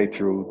and go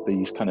through all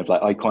these kind of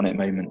like iconic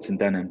moments in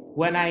denim.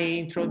 When I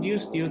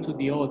introduced you to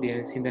the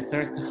audience in the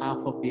first half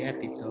of the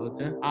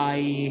episode,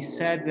 I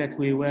said that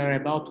we were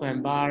about to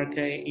embark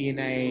in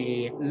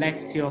a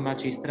Lectio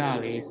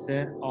Magistralis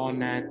on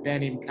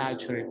denim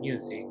culture and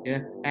music,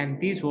 and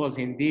this was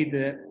indeed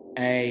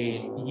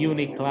a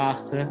uni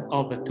class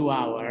of 2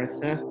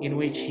 hours in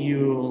which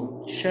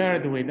you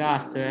shared with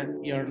us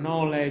your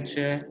knowledge,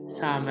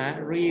 some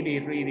really,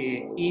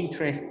 really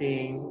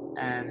interesting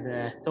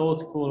and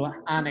thoughtful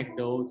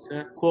anecdotes,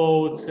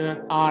 quotes,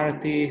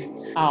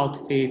 artists,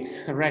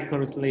 outfits,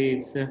 record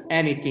sleeves,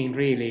 anything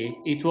really.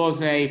 It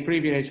was a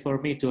privilege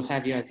for me to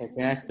have you as a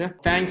guest.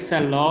 Thanks a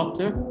lot.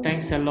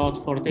 Thanks a lot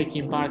for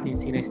taking part in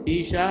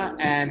Synesthesia,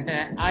 and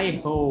I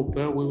hope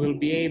we will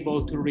be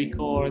able to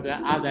record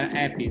other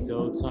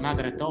episodes on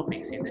other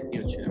topics in the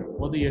future.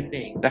 What do you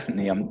think?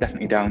 Definitely, I'm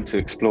definitely down to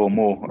explore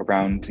more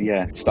around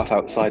stuff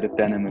outside of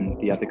denim and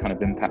the other kind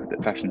of impact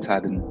that fashion's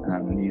had in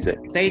music.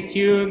 Stay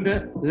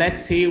tuned.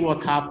 Let's see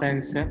what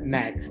happens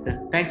next.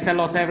 Thanks a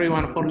lot,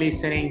 everyone, for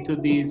listening to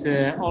this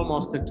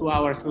almost 2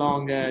 hours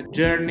long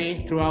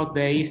journey throughout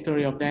the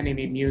history of denim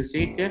in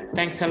music.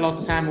 Thanks a lot,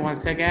 Sam,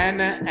 once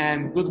again,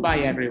 and goodbye,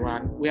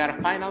 everyone. We are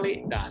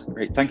finally done.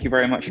 Great. Thank you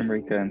very much,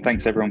 Enrico, and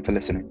thanks everyone for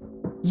listening.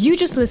 You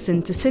just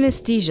listened to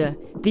Synesthesia,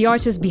 the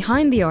artist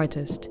behind the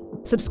artist.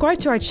 Subscribe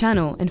to our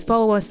channel and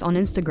follow us on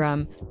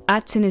Instagram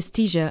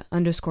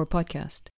 @synesthesia_podcast.